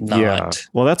 Not. Yeah.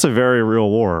 Well, that's a very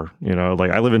real war. Like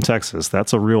I live in Texas.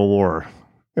 That's a real war,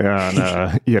 and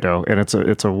and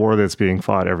it's a war that's being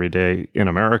fought every day in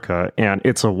America, and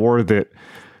it's a war that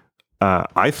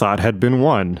I thought had been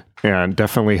won, and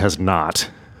definitely has not.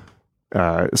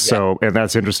 And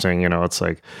that's interesting. It's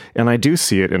like, and I do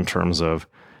see it in terms of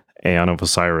Aeon of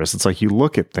Osiris. It's like you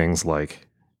look at things like,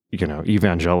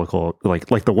 evangelical, like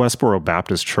the Westboro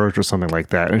Baptist Church or something like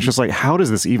that, and it's just like, how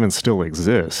does this even still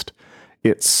exist?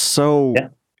 It's so,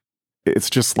 it's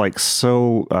just like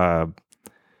so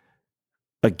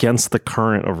against the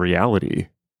current of reality.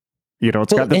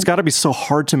 It's got to be so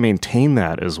hard to maintain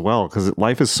that as well, because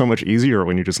life is so much easier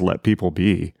when you just let people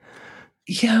be.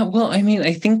 Yeah, well, I mean,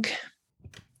 I think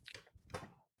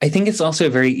it's also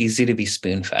very easy to be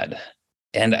spoon-fed.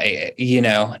 And I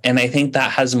think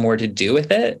that has more to do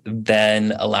with it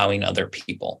than allowing other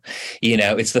people.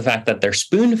 It's the fact that they're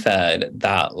spoon fed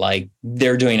that like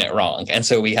they're doing it wrong. And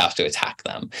so we have to attack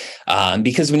them.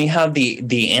 Because when you have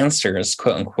the answers,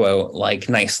 quote unquote, like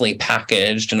nicely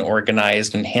packaged and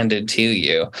organized and handed to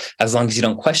you, as long as you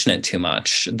don't question it too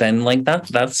much, then like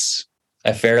that's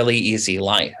a fairly easy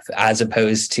life, as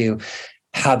opposed to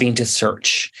having to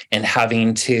search and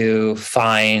having to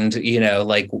find,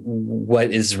 like what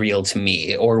is real to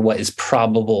me or what is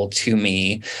probable to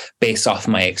me based off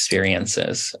my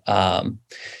experiences.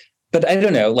 But I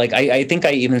don't know, like I think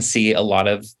I even see a lot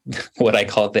of what I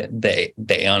call the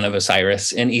Aeon of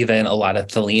Osiris, and even a lot of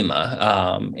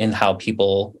Thelema in how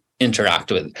people interact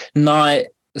with, not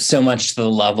so much to the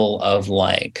level of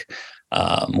like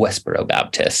Westboro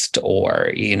Baptist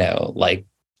or, like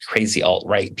crazy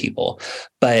alt-right people,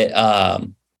 but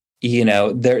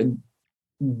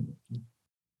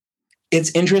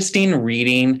it's interesting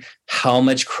reading how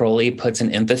much Crowley puts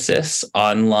an emphasis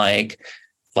on like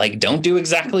don't do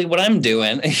exactly what I'm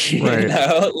doing,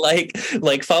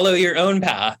 like follow your own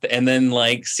path, and then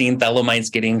like seeing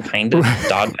Thelemites getting kind of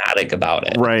dogmatic about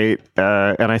it, right?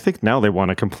 And I think now they want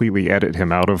to completely edit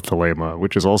him out of Thelema,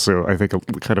 which is also, I think,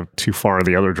 kind of too far in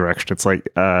the other direction. It's like,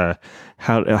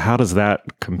 how does that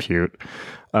compute?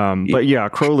 But yeah,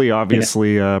 Crowley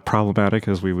obviously problematic,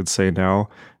 as we would say now.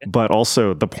 But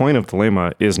also, the point of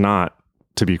Thelema is not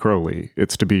to be Crowley;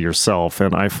 it's to be yourself.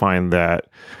 And I find that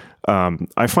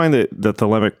the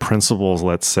Thelemic principles,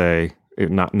 let's say,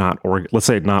 not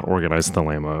organized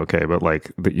Thelema, okay, but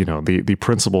like the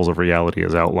principles of reality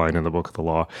as outlined in the Book of the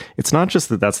Law. It's not just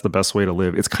that that's the best way to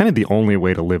live; it's kind of the only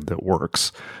way to live that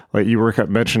works. Like you were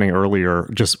mentioning earlier,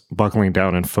 just buckling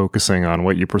down and focusing on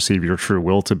what you perceive your true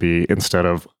will to be instead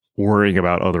of worrying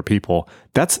about other people.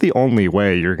 That's the only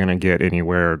way you're going to get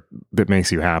anywhere that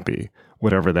makes you happy,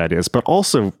 whatever that is. But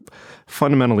also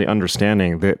fundamentally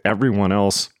understanding that everyone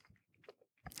else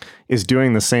is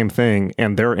doing the same thing,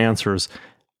 and their answers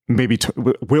maybe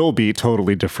will be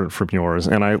totally different from yours.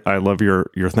 And I love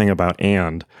your thing about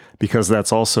 "and," because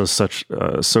that's also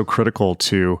so critical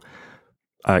to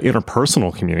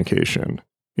interpersonal communication.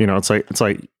 It's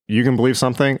like you can believe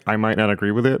something, I might not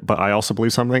agree with it, but I also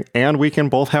believe something, and we can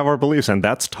both have our beliefs, and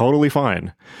that's totally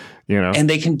fine. And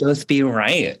they can both be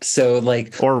right. So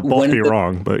like, or both be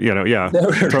wrong, but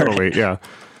totally, yeah.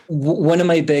 One of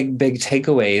my big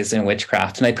takeaways in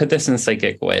witchcraft, and I put this in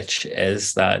Psychic Witch,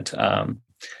 is that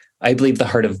I believe the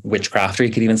heart of witchcraft, or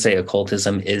you could even say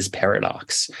occultism, is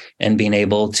paradox, and being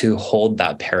able to hold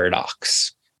that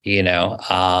paradox. And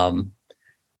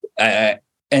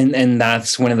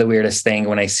that's one of the weirdest thing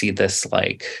when I see this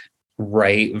like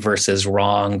right versus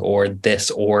wrong, or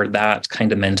this or that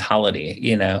kind of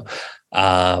mentality.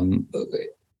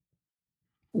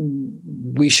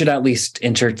 We should at least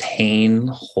entertain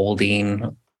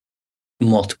holding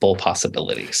multiple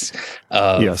possibilities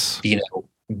of, yes,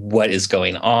 what is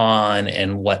going on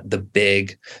and what the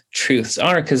big truths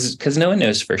are, because no one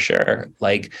knows for sure.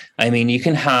 Like, I mean, you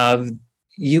can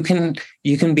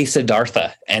be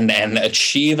Siddhartha and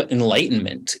achieve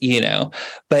enlightenment,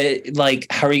 but like,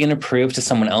 how are you going to prove to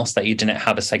someone else that you didn't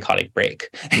have a psychotic break,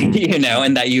 and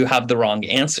that you have the wrong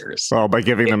answers? Well, by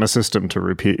giving them a system to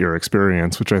repeat your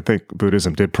experience, which I think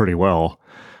Buddhism did pretty well.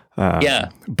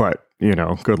 But,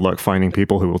 good luck finding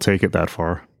people who will take it that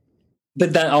far.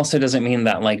 But that also doesn't mean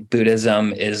that like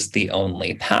Buddhism is the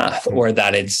only path, or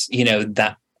that it's,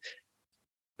 that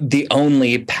the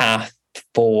only path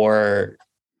for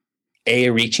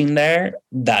reaching there,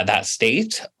 that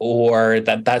state, or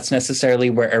that's necessarily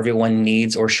where everyone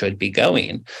needs or should be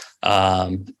going.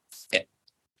 And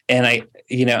I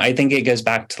think it goes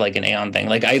back to like an Aeon thing.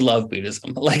 Like, I love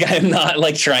Buddhism. Like, I'm not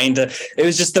like trying to, it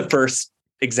was just the first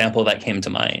example that came to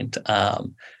mind.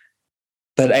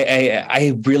 But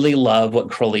I really love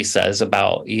what Crowley says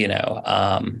about,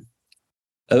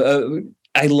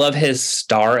 I love his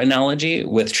star analogy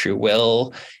with true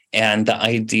will, and the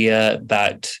idea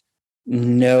that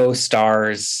no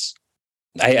stars,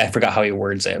 I forgot how he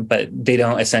words it, but they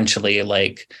don't essentially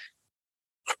like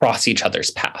cross each other's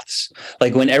paths.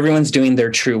 Like, when everyone's doing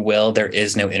their true will, there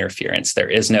is no interference, there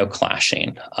is no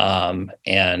clashing.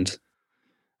 And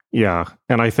yeah,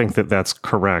 and I think that that's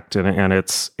correct, and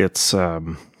it's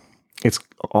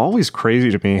always crazy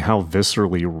to me how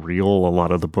viscerally real a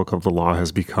lot of the Book of the Law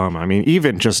has become. I mean,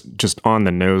 even just on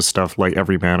the nose stuff like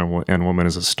every man and woman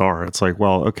is a star. It's like,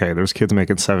 well, okay, there's kids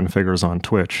making 7 figures on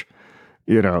Twitch.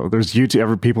 There's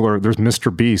YouTube. There's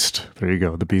Mr. Beast. There you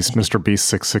go, the Beast, Mr. Beast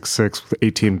 666 with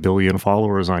 18 billion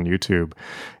followers on YouTube,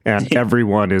 and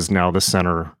everyone is now the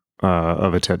center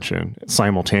of attention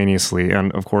simultaneously.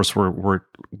 And of course, we're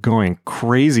going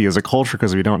crazy as a culture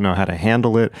because we don't know how to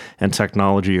handle it, and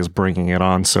technology is bringing it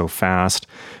on so fast.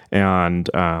 And,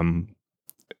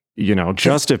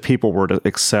 just if people were to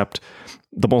accept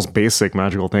the most basic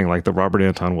magical thing, like the Robert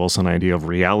Anton Wilson idea of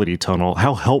reality tunnel,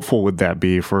 how helpful would that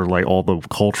be for like all the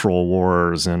cultural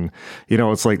wars? And,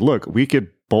 it's like, look, we could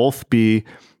both be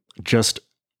just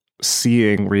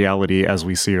seeing reality as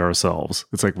we see ourselves.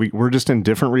 It's like we're just in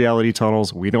different reality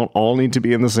tunnels. We don't all need to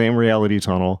be in the same reality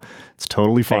tunnel. It's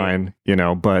totally fine,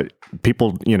 but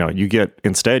people, you get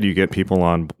people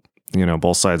on,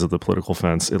 both sides of the political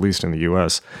fence, at least in the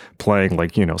US, playing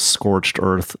like, scorched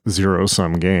earth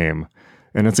zero-sum game.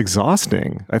 And it's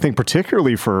exhausting, I think,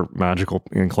 particularly for magical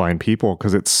inclined people,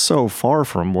 because it's so far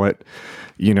from what,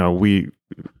 what we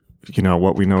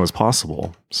know is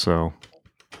possible. So.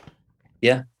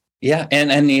 Yeah. Yeah.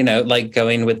 And like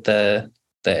going with the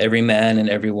every man and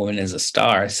every woman is a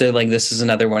star. So like, this is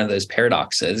another one of those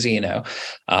paradoxes,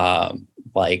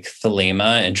 like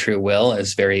Thelema and True Will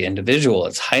is very individual.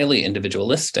 It's highly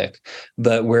individualistic,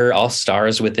 but we're all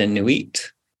stars within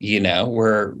Nuit.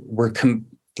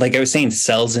 Like I was saying,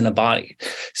 cells in a body.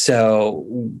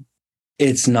 So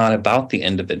it's not about the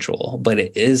individual, but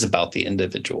it is about the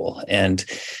individual. And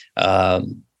I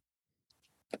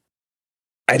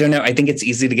don't know. I think it's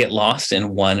easy to get lost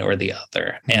in one or the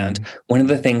other. Mm-hmm. And one of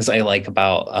the things I like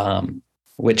about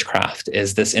witchcraft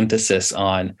is this emphasis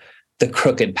on the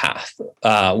crooked path,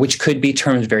 which could be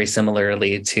termed very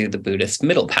similarly to the Buddhist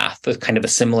middle path, with kind of a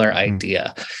similar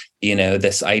idea.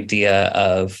 This idea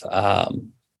of,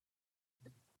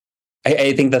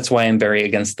 I think that's why I'm very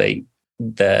against the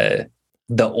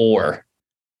or.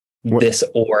 What? This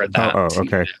or that. Oh,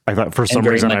 okay. I thought for some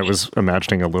reason I was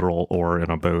imagining a literal oar in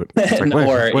a boat. It's like,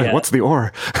 wait, what's the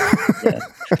oar? Yeah.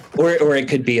 Or it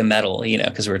could be a metal,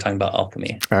 because we were talking about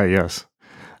alchemy. Yes.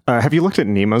 Have you looked at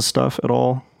Neema's stuff at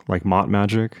all? Like Mat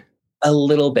Magick? A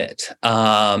little bit.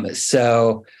 I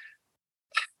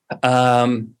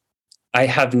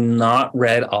have not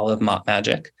read all of Mat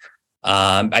Magick.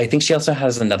 I think she also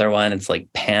has another one. It's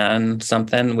like Pan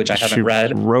something, which I haven't read.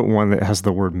 She wrote one that has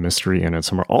the word mystery in it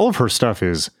somewhere. All of her stuff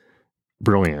is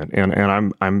brilliant,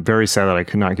 and I'm very sad that I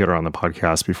could not get her on the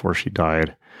podcast before she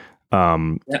died.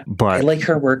 But I like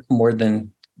her work more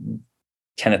than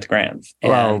Kenneth Grant's,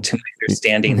 and to my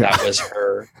understanding, that was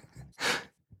her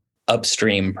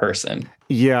upstream person.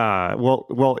 Yeah,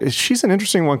 well, she's an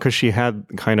interesting one because she had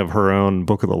kind of her own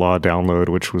Book of the Law download,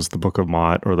 which was the Book of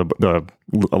Mott, or the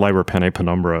Liber Pene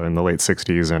Penumbra in the late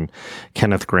 60s, and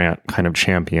Kenneth Grant kind of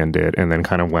championed it, and then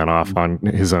kind of went off on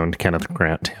his own Kenneth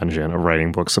Grant tangent of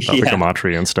writing books about the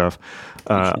gematria and stuff.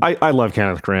 I love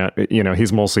Kenneth Grant.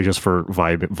 He's mostly just for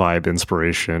vibe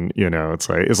inspiration. It's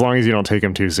like, as long as you don't take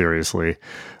him too seriously.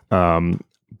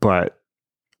 But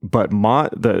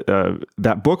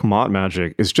that book, Mat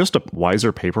Magick, is just a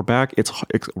wiser paperback. It's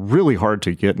really hard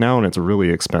to get now, and it's really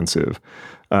expensive,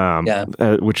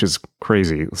 which is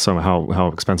crazy. Somehow how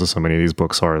expensive so many of these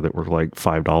books are that were like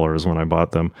 $5 when I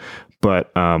bought them.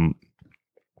 But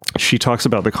she talks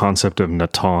about the concept of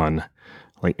Naton,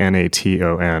 like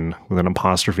Naton, with an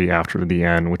apostrophe after the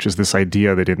N, which is this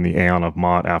idea that in the Aeon of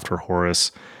Mott after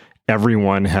Horus,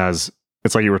 everyone has,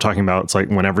 it's like you were talking about, it's like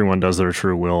when everyone does their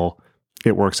true will,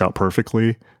 it works out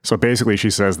perfectly. So basically she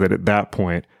says that at that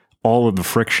point, all of the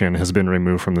friction has been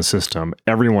removed from the system.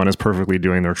 Everyone is perfectly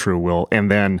doing their true will. And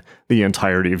then the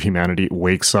entirety of humanity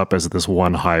wakes up as this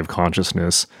one hive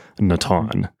consciousness,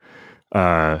 Naton,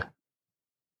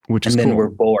 which is cool. And then we're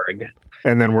Borg.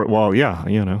 And then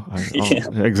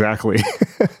exactly.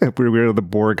 We're the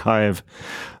Borg hive.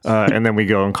 And then we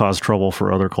go and cause trouble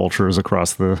for other cultures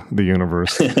across the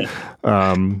universe.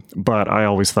 But I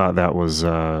always thought that was...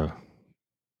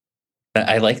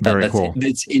 I like that. Very cool.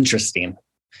 It's interesting.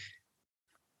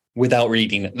 Without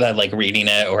reading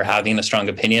it or having a strong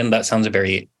opinion, that sounds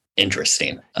very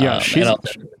interesting. Yeah, and I'll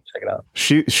check it out.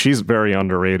 She's very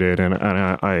underrated, and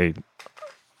I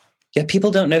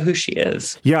people don't know who she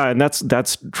is. Yeah, and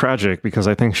that's tragic because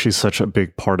I think she's such a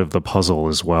big part of the puzzle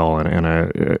as well, and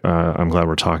I'm glad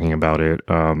we're talking about it.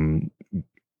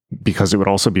 Because it would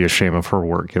also be a shame if her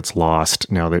work gets lost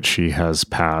now that she has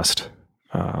passed.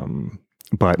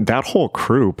 But that whole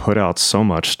crew put out so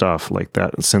much stuff, like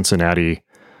that Cincinnati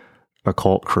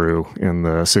occult crew in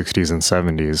the 60s and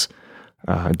 70s,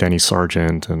 Denny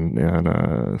Sargent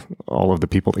and all of the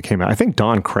people that came out. I think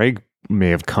Don Craig may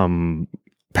have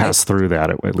passed through that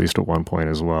at least at one point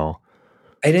as well.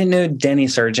 I didn't know Denny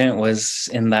Sargent was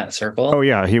in that circle. Oh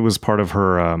yeah, he was part of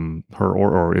her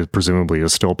or presumably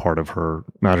is still part of her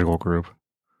magical group.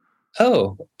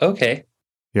 Oh, okay.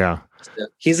 Yeah. So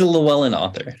he's a Llewellyn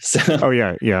author. So Oh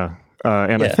yeah, yeah.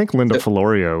 And I think Linda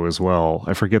Florio as well.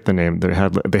 I forget the name. They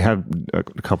had a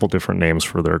couple different names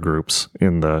for their groups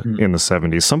in the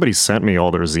 70s. Somebody sent me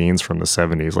all their zines from the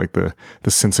 70s, like the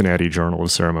Cincinnati Journal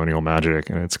of Ceremonial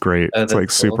Magic, and it's great. It's like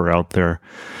cool. Super out there.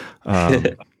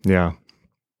 Yeah.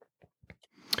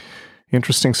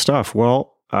 Interesting stuff.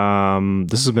 Well,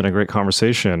 this has been a great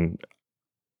conversation.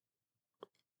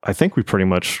 I think we pretty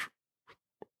much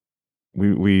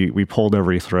we pulled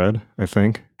every thread, I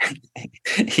think.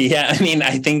 Yeah, I mean,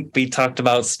 I think we talked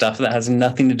about stuff that has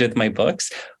nothing to do with my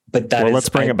books, but let's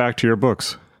bring it back to your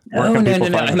books. No.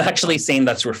 I'm actually saying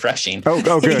that's refreshing.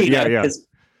 Oh, good. Yeah.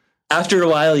 After a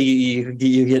while, you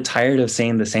get tired of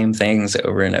saying the same things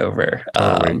over and over.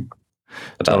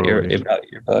 Totally. About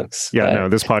your books. Yeah, no,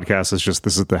 this podcast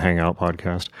this is the Hangout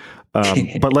podcast.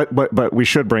 But we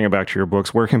should bring it back to your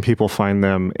books. Where can people find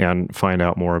them and find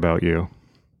out more about you?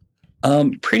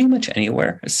 Pretty much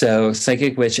anywhere. So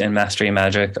Psychic Witch and Mastering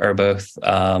Magic are both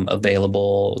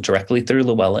available directly through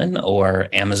Llewellyn or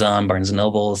Amazon, Barnes and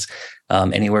Nobles,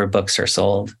 anywhere books are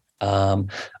sold. I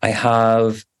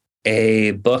have a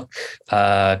book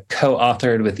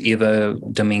co-authored with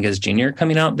Evo Dominguez Jr.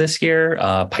 coming out this year,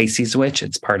 Pisces Witch.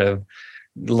 It's part of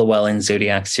Llewellyn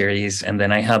Zodiac series. And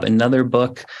then I have another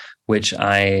book which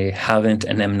I haven't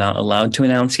and am not allowed to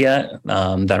announce yet,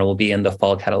 that will be in the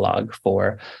fall catalog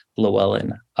for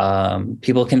Llewellyn.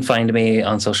 People can find me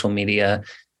on social media,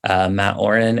 Mat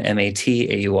Auryn,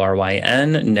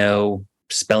 MATAURYN. No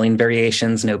spelling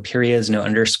variations, no periods, no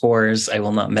underscores. I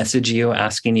will not message you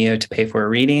asking you to pay for a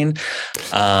reading.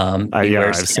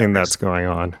 I've seen that's going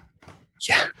on.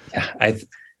 Yeah.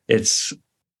 It's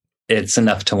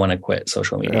enough to want to quit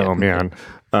social media. Oh man.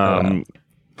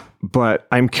 But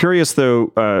I'm curious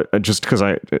though, just because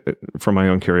from my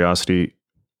own curiosity,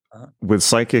 with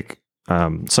Psychic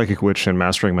Witch and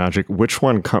Mastering Magic,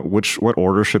 what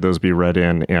order should those be read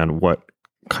in, and what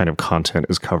kind of content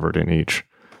is covered in each?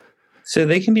 So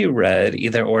they can be read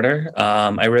either order.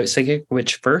 I wrote Psychic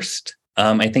Witch first.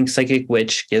 I think Psychic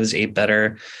Witch gives a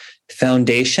better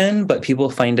foundation, but people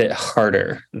find it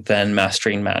harder than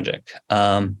Mastering Magic.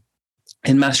 In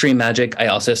Mastering Magic, I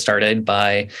also started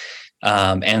by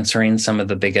answering some of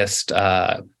the biggest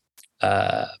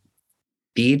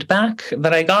feedback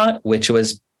that I got, which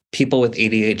was people with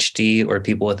ADHD or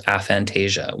people with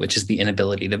aphantasia, which is the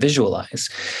inability to visualize,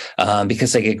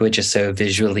 because Psychic Witch is so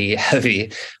visually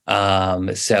heavy.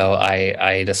 So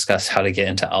I discuss how to get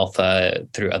into alpha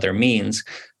through other means.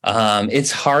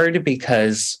 It's hard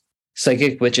because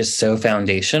Psychic Witch is so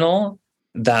foundational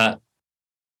that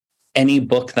any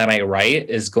book that I write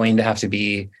is going to have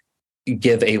to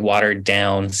give a watered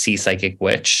down See Psychic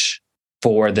Witch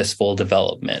for this full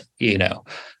development,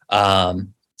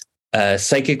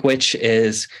 Psychic Witch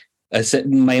is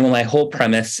my whole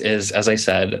premise is, as I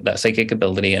said, that psychic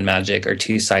ability and magic are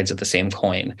two sides of the same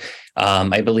coin.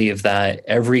 I believe that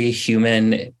every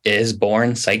human is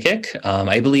born psychic.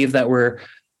 I believe that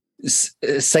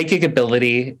psychic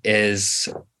ability is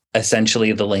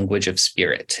essentially the language of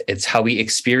spirit. It's how we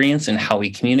experience and how we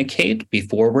communicate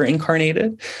before we're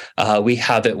incarnated. We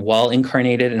have it while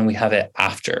incarnated, and we have it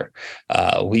after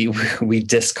we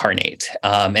discarnate.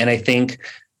 And I think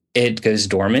it goes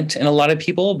dormant in a lot of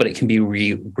people, but it can be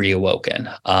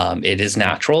reawoken. It is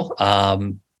natural.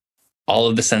 All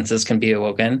of the senses can be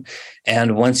awoken.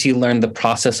 And once you learn the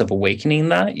process of awakening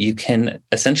that, you can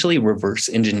essentially reverse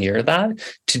engineer that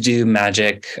to do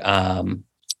magic.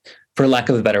 For lack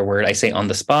of a better word, I say on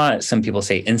the spot. Some people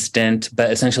say instant, but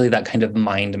essentially that kind of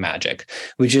mind magic,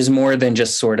 which is more than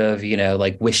just sort of,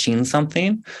 like wishing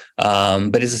something,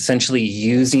 but is essentially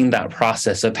using that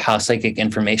process of how psychic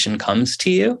information comes to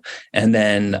you and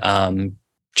then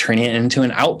turning it into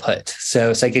an output.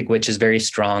 So Psychic Witch is very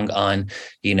strong on,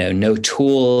 no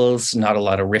tools, not a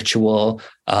lot of ritual.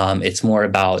 It's more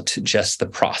about just the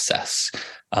process.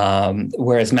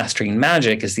 Whereas Mastering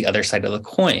Magic is the other side of the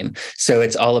coin. So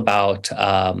it's all about,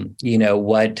 how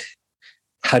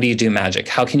do you do magic?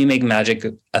 How can you make magic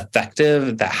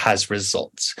effective that has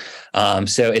results?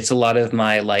 So it's a lot of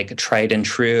my tried and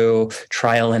true,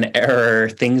 trial and error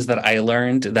things that I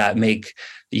learned that make,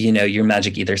 your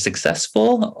magic either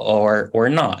successful or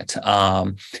not.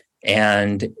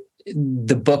 And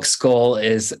the book's goal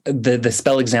is the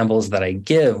spell examples that I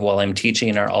give while I'm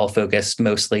teaching are all focused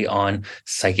mostly on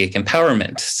psychic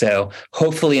empowerment. So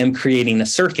hopefully I'm creating a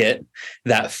circuit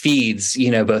that feeds,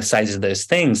 both sides of those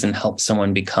things and helps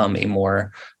someone become a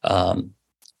more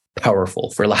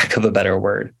powerful, for lack of a better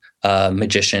word,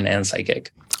 magician and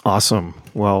psychic. Awesome.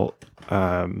 Well,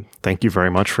 thank you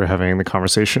very much for having the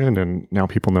conversation. And now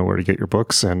people know where to get your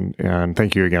books. And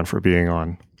thank you again for being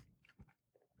on.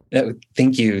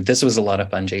 Thank you. This was a lot of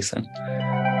fun, Jason.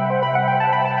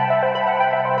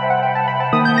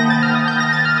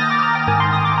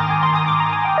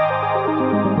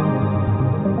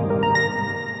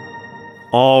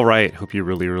 All right. Hope you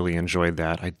really, really enjoyed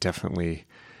that. I definitely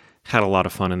had a lot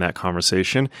of fun in that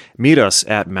conversation. Meet us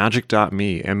at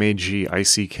magick.me,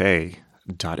 magick.me,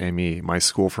 my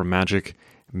school for magic,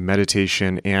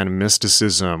 meditation, and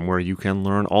mysticism, where you can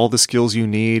learn all the skills you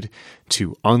need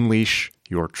to unleash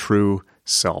your true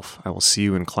self. I will see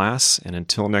you in class, and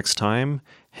until next time,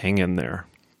 hang in there.